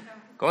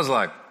 God's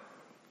like,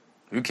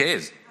 who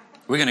cares?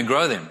 We're going to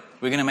grow them.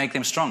 We're going to make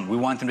them strong. We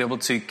want them to be able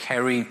to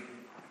carry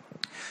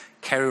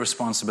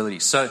responsibility.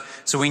 So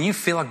when you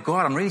feel like,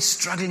 God, I'm really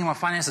struggling in my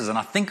finances and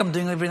I think I'm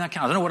doing everything I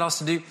can. I don't know what else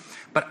to do.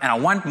 And I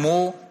want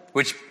more,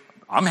 which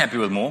I'm happy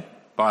with more,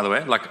 by the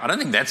way. Like, I don't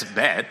think that's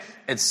bad.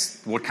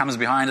 It's what comes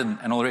behind it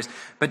and all the rest.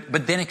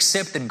 But then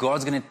accept that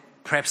God's going to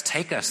perhaps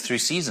take us through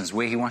seasons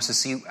where he wants to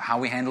see how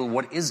we handle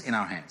what is in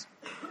our hands.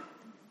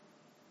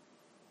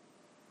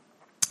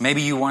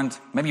 Maybe you're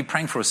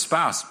praying for a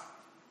spouse.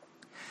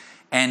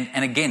 And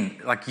again,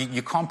 like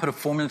you can't put a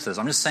formula to this.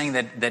 I'm just saying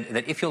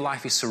that if your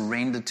life is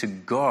surrendered to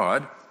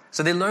God,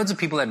 so there are loads of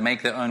people that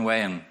make their own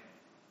way, and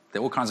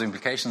there are all kinds of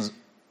implications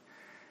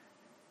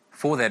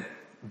for that.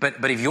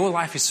 But if your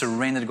life is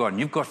surrendered to God and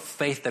you've got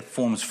faith that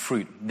forms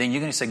fruit, then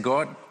you're going to say,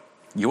 God,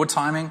 your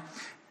timing,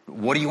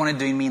 what do you want to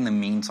do in me in the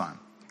meantime?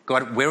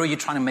 God, where are you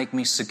trying to make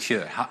me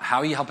secure? How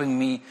are you helping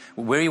me?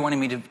 Where are you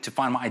wanting me to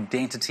find my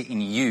identity in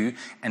you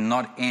and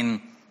not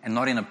in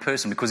a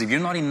person? Because if you're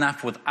not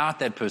enough without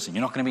that person,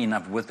 you're not going to be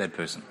enough with that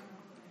person.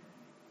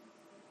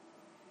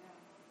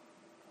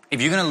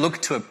 If you're going to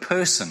look to a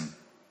person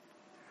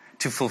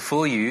to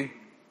fulfill you,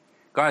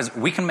 guys,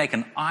 we can make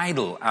an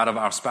idol out of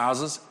our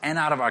spouses and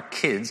out of our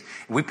kids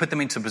if we put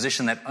them into a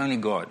position that only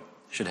God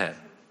should have.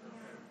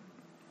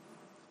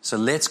 So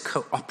let's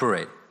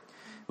cooperate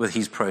with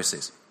his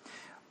process.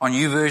 On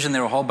YouVersion,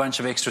 there are a whole bunch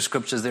of extra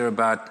scriptures there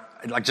about,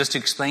 like, just to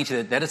explain to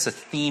you that it's a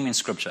theme in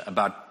Scripture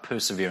about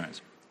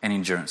perseverance and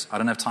endurance. I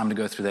don't have time to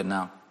go through that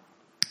now.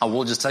 I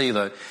will just tell you,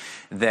 though,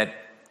 that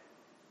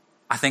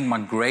I think my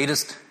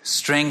greatest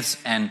strengths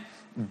and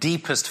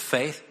deepest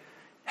faith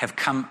have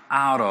come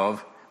out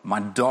of my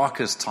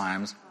darkest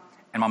times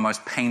and my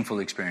most painful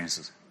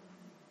experiences.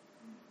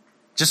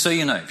 Just so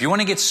you know, if you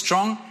want to get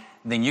strong,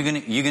 then you're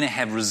going to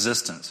have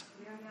resistance.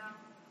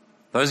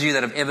 Those of you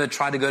that have ever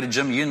tried to go to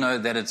gym, you know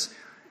that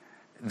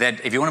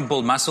if you want to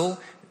build muscle,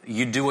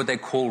 you do what they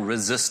call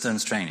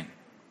resistance training.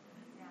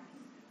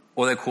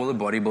 Or they call it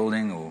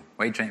bodybuilding or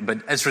weight training,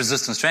 but it's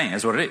resistance training.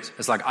 That's what it is.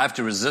 It's like, I have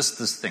to resist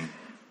this thing.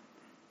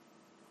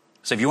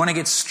 So if you want to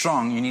get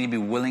strong, you need to be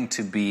willing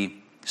to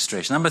be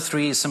stretched. Number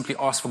 3 is simply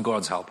ask for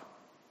God's help.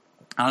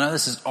 I know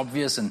this is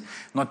obvious and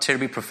not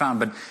terribly profound,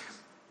 but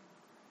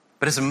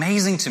it's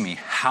amazing to me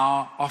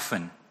how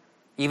often,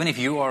 even if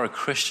you are a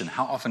Christian,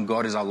 how often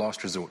God is our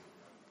last resort.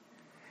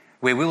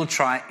 Where we will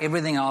try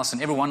everything else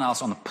and everyone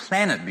else on the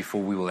planet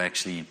before we will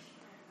actually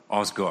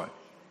ask God.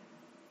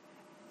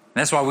 And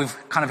that's why we've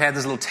kind of had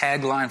this little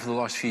tagline for the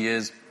last few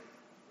years.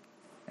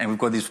 And we've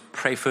got these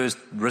pray first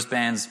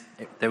wristbands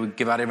that we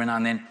give out every now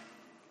and then.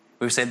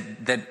 We've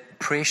said that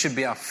prayer should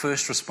be our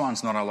first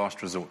response, not our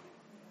last resort.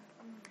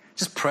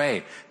 Just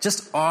pray.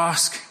 Just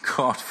ask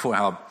God for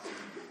help.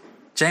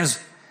 James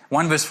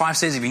 1 verse 5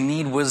 says, if you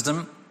need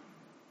wisdom,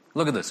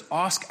 look at this.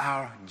 Ask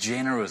our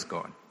generous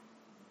God.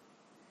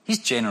 He's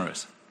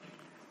generous.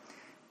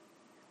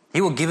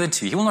 He will give it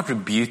to you. He will not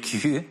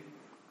rebuke you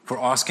for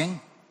asking.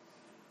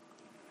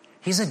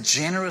 He's a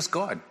generous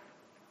God.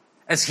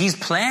 It's His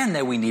plan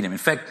that we need Him. In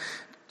fact,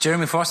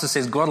 Jeremy Foster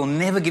says God will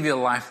never give you a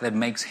life that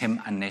makes Him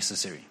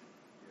unnecessary.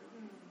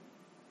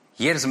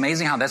 Yet it's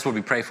amazing how that's what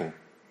we pray for.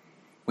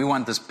 We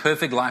want this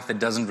perfect life that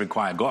doesn't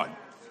require God.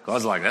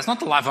 God's like, that's not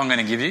the life I'm going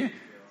to give you.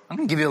 I'm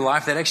going to give you a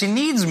life that actually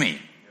needs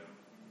me.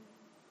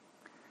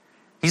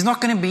 He's not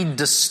going to be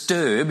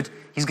disturbed.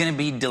 He's going to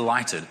be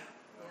delighted.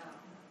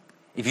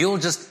 If you'll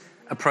just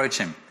approach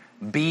Him,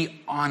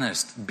 be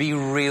honest, be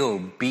real,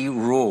 be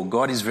raw.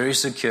 God is very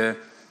secure.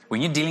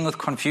 When you're dealing with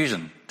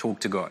confusion, talk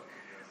to God.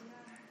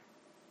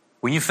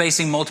 When you're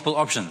facing multiple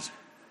options,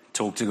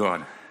 talk to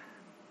God.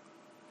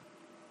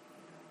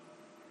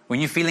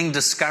 When you're feeling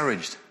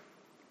discouraged,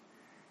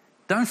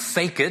 don't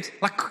fake it.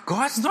 Like,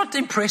 God's not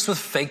impressed with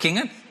faking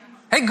it.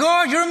 Hey,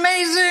 God, you're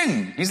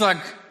amazing. He's like,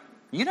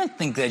 you don't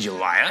think that, you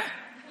liar.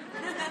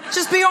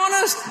 Just be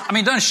honest. I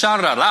mean, don't shout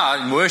it out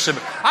loud in worship.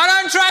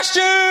 I don't trust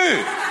you.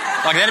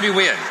 Like, that'd be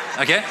weird.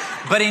 Okay?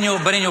 But in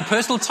your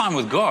personal time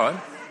with God,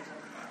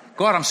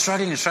 I'm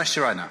struggling to trust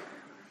you right now.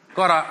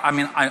 God,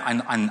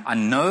 I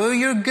know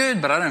you're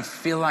good, but I don't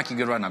feel like you're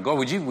good right now. God,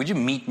 would you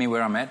meet me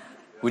where I'm at?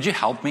 Would you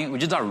help me?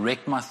 Would you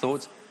direct my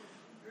thoughts?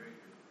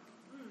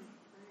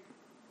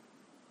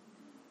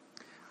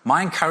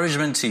 My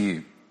encouragement to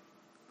you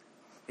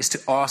is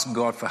to ask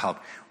God for help.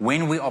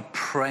 When we are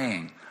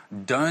praying,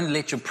 don't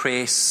let your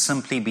prayer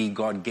simply be,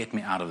 God, get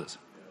me out of this.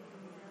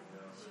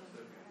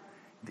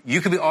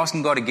 You could be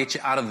asking God to get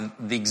you out of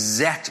the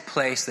exact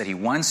place that He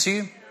wants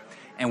you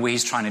and where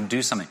He's trying to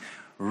do something.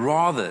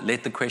 Rather,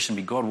 let the question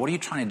be, God, what are you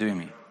trying to do in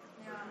me?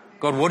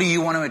 God, what do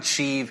you want to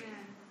achieve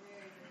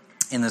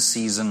in this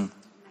season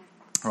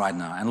right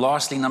now? And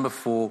lastly, number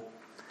 4,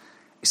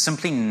 is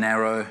simply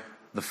narrow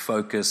the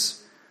focus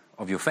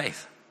of your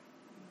faith.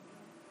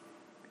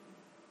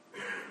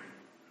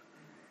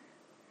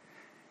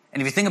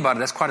 And if you think about it,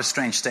 that's quite a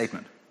strange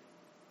statement.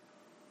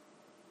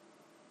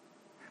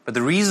 But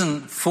the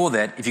reason for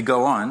that, if you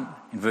go on,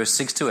 in verse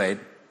 6 to 8,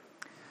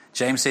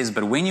 James says,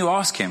 but when you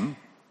ask Him,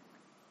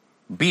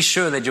 be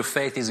sure that your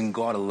faith is in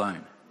God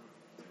alone.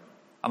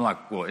 I'm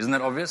like, well, isn't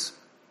that obvious?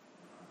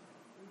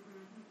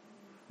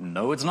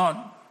 No, it's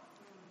not.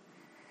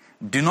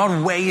 Do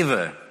not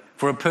waver,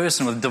 for a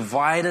person with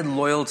divided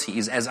loyalty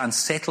is as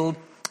unsettled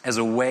as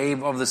a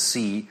wave of the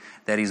sea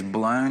that is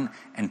blown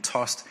and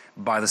tossed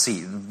by the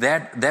sea.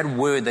 That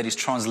word that is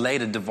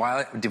translated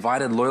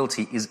divided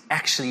loyalty is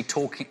actually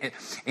talking,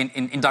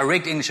 in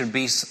direct English it would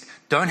be,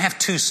 don't have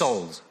two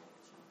souls.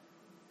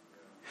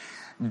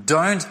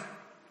 Don't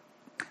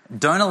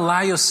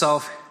allow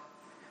yourself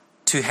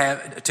to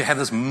have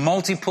this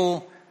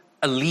multiple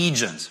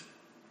allegiance.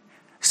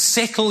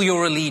 Settle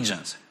your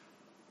allegiance.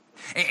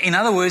 In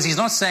other words, he's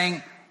not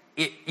saying,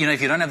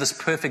 if you don't have this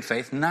perfect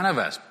faith, none of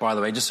us, by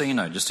the way, just so you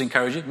know, just to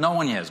encourage you, no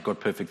one here has got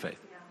perfect faith.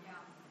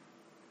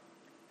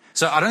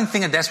 So I don't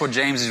think that's what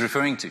James is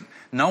referring to.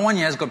 No one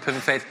here has got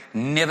perfect faith,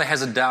 never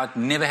has a doubt,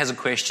 never has a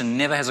question,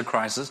 never has a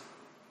crisis.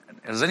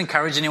 Does that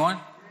encourage anyone?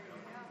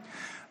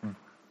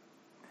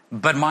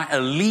 But my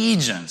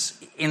allegiance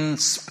in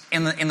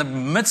the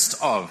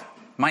midst of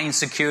my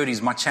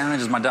insecurities, my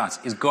challenges, my doubts,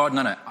 is God,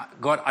 no.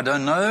 God, I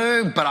don't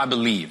know, but I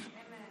believe.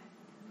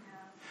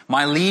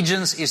 My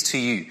allegiance is to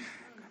you.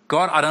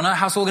 God, I don't know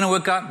how it's all going to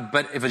work out,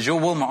 but if it's your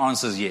will, my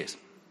answer is yes.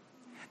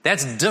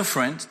 That's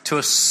different to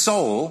a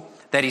soul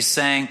that is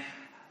saying,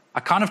 I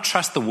kind of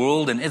trust the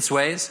world and its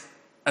ways.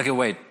 Okay,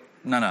 wait.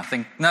 No,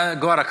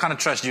 God, I kind of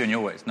trust you and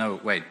your ways.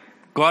 No, wait.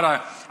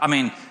 God,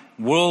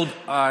 world,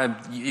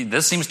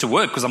 this seems to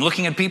work because I'm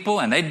looking at people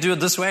and they do it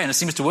this way and it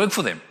seems to work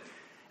for them.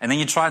 And then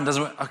you try and it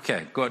doesn't work.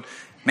 Okay, God,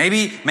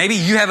 maybe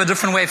you have a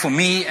different way for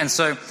me. And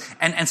so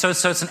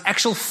it's an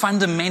actual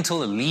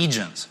fundamental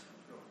allegiance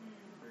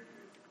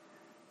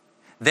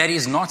that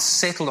is not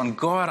settled on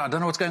God. I don't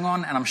know what's going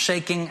on and I'm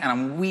shaking and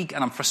I'm weak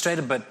and I'm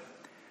frustrated, but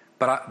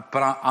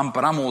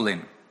but I'm all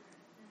in.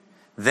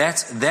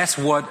 That's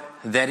what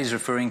that is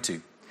referring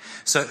to.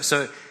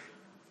 So,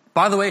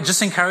 by the way, just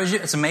to encourage you,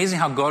 it's amazing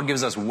how God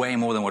gives us way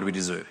more than what we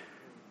deserve.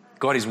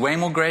 God is way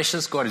more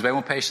gracious. God is way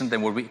more patient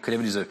than what we could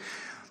ever deserve.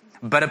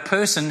 But a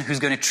person who's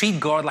going to treat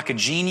God like a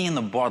genie in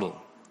the bottle,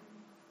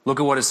 look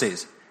at what it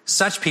says.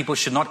 Such people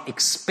should not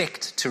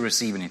expect to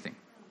receive anything.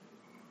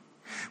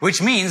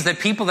 Which means that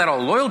people that are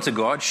loyal to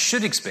God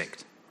should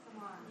expect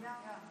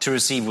to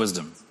receive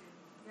wisdom.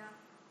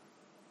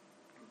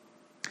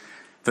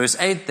 Verse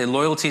 8, their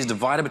loyalty is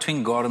divided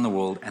between God and the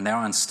world, and they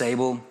are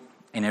unstable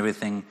in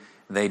everything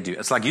they do.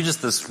 It's like you're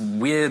just this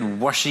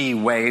weird, washy,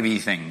 wavy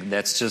thing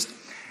that's just,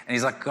 and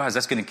he's like, guys,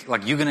 that's going to,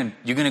 like, you're going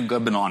to go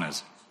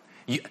bananas.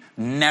 You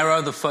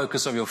narrow the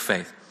focus of your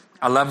faith.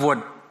 I love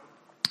what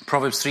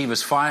Proverbs 3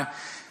 verse 5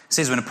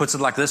 says when it puts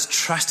it like this: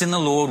 trust in the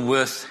Lord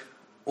with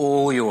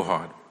all your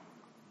heart.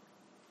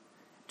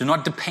 Do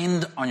not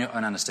depend on your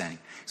own understanding.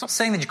 It's not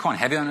saying that you can't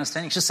have your own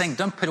understanding. It's just saying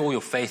don't put all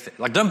your faith there.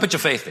 Like, don't put your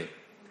faith there.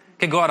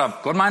 Okay, God,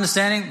 I've got my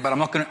understanding, but I'm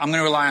going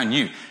to rely on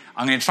you.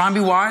 I'm going to try and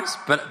be wise,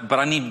 but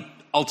I need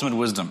ultimate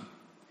wisdom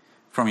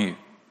from you.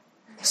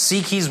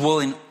 Seek his will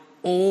in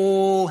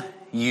all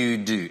you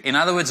do. In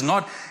other words,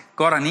 not,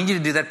 God, I need you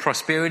to do that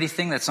prosperity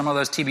thing that some of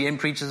those TBN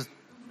preachers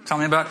tell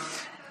me about.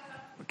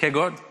 Okay,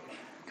 God,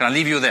 can I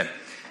leave you with that?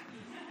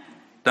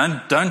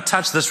 Don't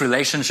touch this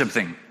relationship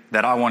thing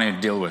that I want to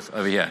deal with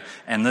over here.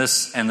 And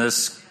this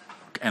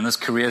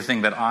career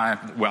thing that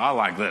I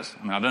like this.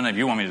 I mean, I don't know if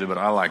you want me to do it, but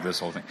I like this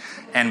whole thing.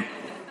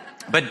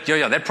 But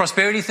that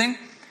prosperity thing,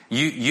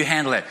 you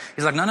handle that.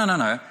 He's like,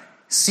 no.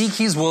 Seek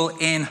his will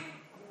in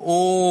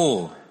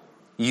all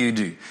you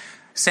do.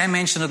 Sam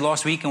mentioned it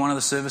last week in one of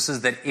the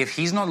services that if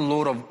he's not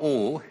Lord of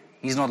all,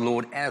 he's not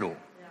Lord at all.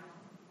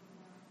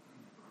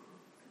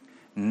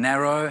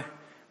 Narrow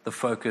the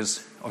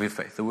focus of your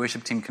faith. The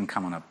worship team can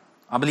come on up.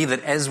 I believe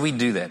that as we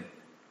do that,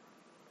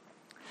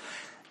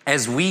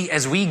 as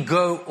we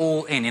go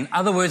all in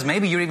other words,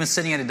 maybe you're even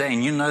sitting here today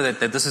and you know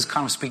that this is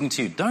kind of speaking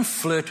to you. Don't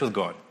flirt with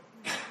God.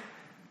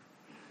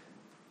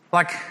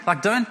 Like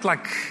don't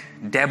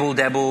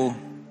dabble,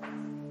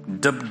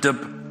 dip.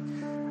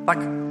 Like,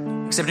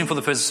 excepting for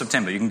the 1st of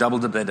September. You can double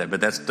dip that day,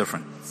 but that's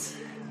different.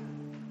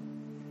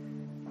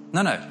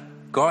 No.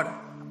 God,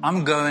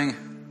 I'm going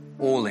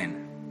all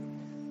in.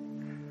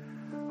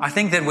 I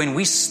think that when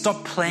we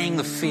stop playing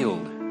the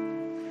field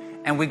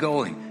and we go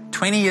all in.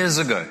 20 years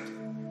ago,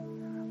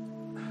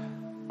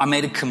 I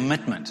made a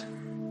commitment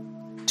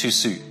to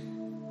Sue.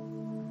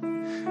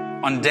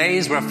 On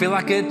days where I feel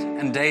like it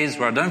and days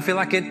where I don't feel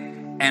like it,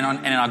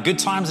 and in our good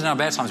times and our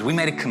bad times, we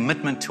made a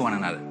commitment to one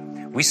another.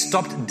 We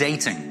stopped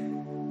dating.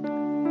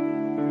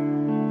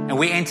 And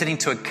we entered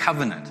into a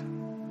covenant.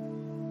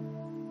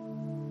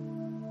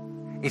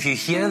 If you're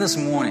here this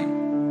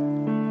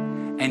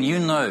morning and you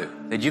know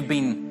that you've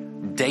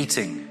been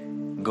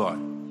dating God,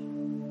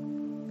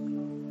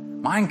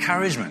 my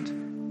encouragement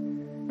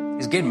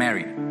is get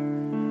married.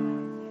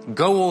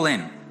 Go all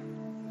in.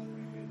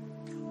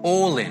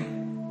 All in.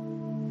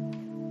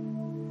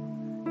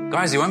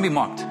 Guys, you won't be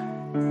mocked.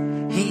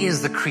 He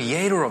is the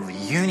creator of the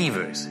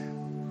universe.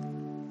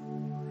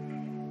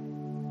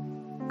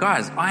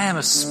 Guys, I am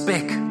a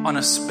speck on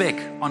a speck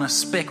on a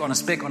speck on a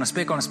speck on a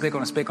speck on a speck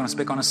on a speck on a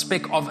speck on a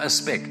speck of a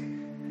speck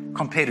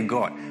compared to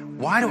God.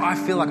 Why do I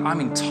feel like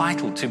I'm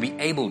entitled to be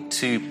able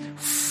to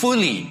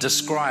fully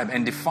describe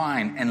and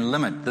define and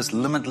limit this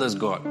limitless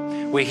God,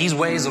 where his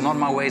ways are not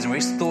my ways and where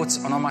his thoughts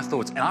are not my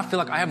thoughts? And I feel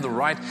like I have the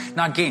right.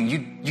 Now again,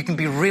 you can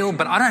be real,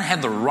 but I don't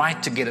have the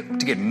right to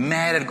get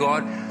mad at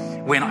God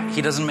when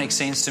he doesn't make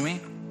sense to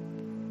me.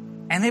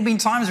 And there have been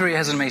times where he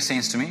hasn't made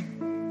sense to me.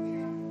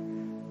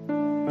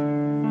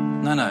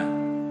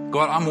 No.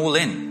 God, I'm all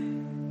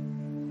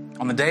in.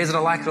 On the days that I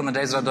like it, on the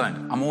days that I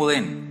don't. I'm all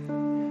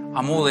in.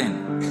 I'm all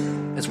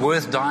in. It's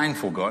worth dying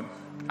for, God.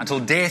 Until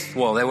death,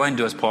 well, they won't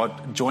do us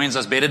part, joins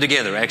us better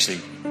together,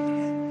 actually.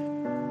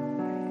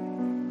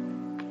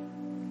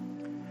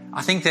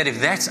 I think that if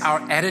that's our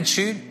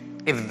attitude,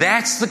 if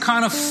that's the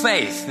kind of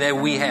faith that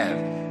we have,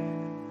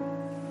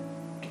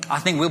 I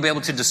think we'll be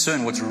able to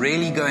discern what's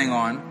really going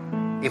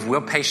on if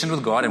we're patient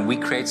with God and we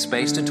create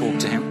space to talk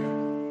to him.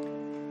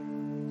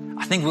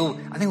 I think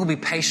we'll be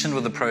patient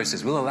with the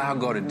process. We'll allow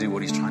God to do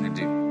what he's trying to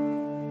do.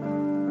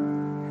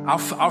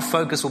 Our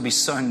focus will be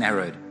so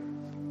narrowed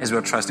as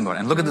we're trusting God.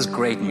 And look at this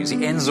great news.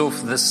 He ends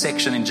off this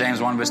section in James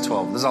 1 verse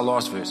 12. This is our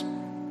last verse.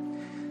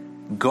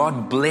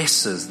 God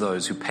blesses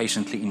those who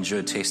patiently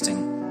endure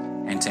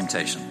testing and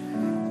temptation.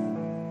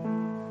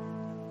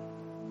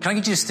 Can I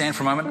get you to stand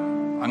for a moment?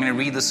 I'm going to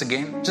read this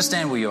again. Just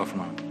stand where you are for a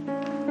moment.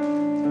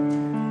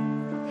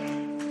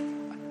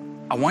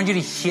 I want you to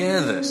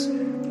hear this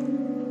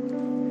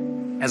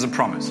as a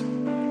promise.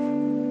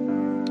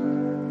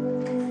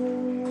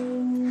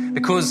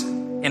 Because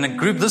in a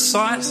group this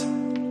size,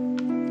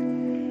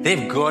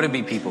 there've got to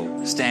be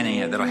people standing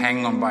here that are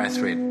hanging on by a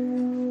thread.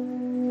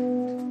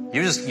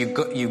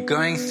 You're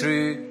going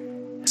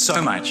through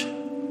so much,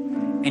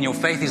 and your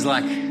faith is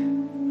like,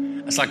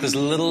 it's like this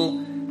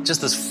little, just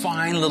this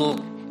fine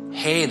little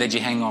hair that you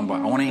hang on by.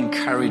 I want to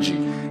encourage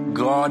you.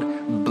 God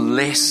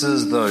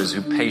blesses those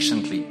who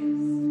patiently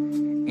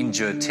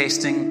endure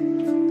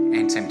testing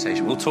and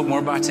temptation. We'll talk more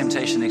about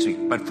temptation next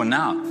week. But for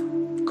now,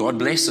 God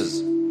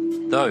blesses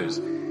those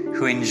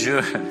who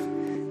endure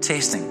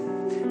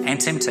testing and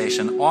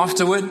temptation.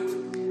 Afterward,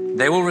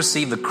 they will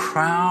receive the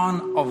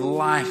crown of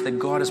life that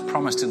God has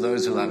promised to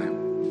those who love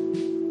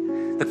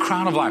Him. The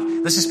crown of life.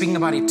 This is speaking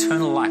about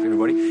eternal life,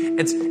 everybody.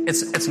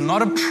 It's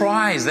not a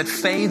prize that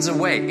fades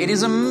away. It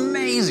is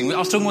amazing. I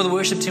was talking with the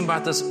worship team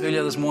about this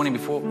earlier this morning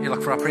before,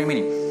 like for our prayer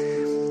meeting.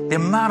 The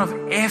amount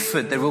of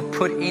effort that we'll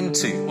put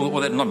into, or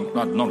that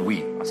not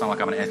we. I sound like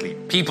I'm an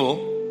athlete. People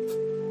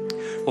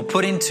will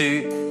put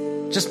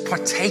into just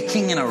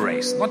partaking in a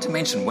race, not to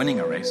mention winning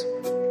a race.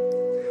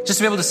 Just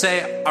to be able to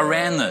say, I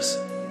ran this,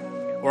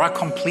 or I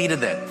completed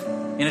that.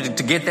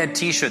 To get that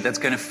T-shirt that's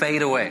going to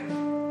fade away.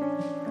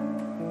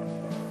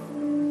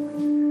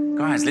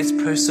 Guys, let's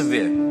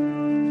persevere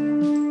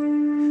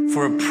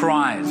for a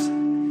prize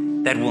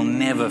that will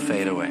never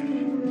fade away.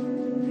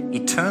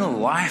 Eternal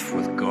life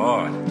with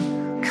God.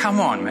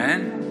 Come on,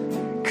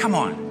 man. Come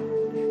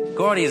on.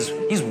 God He's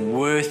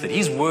worth it.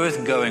 He's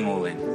worth going all in.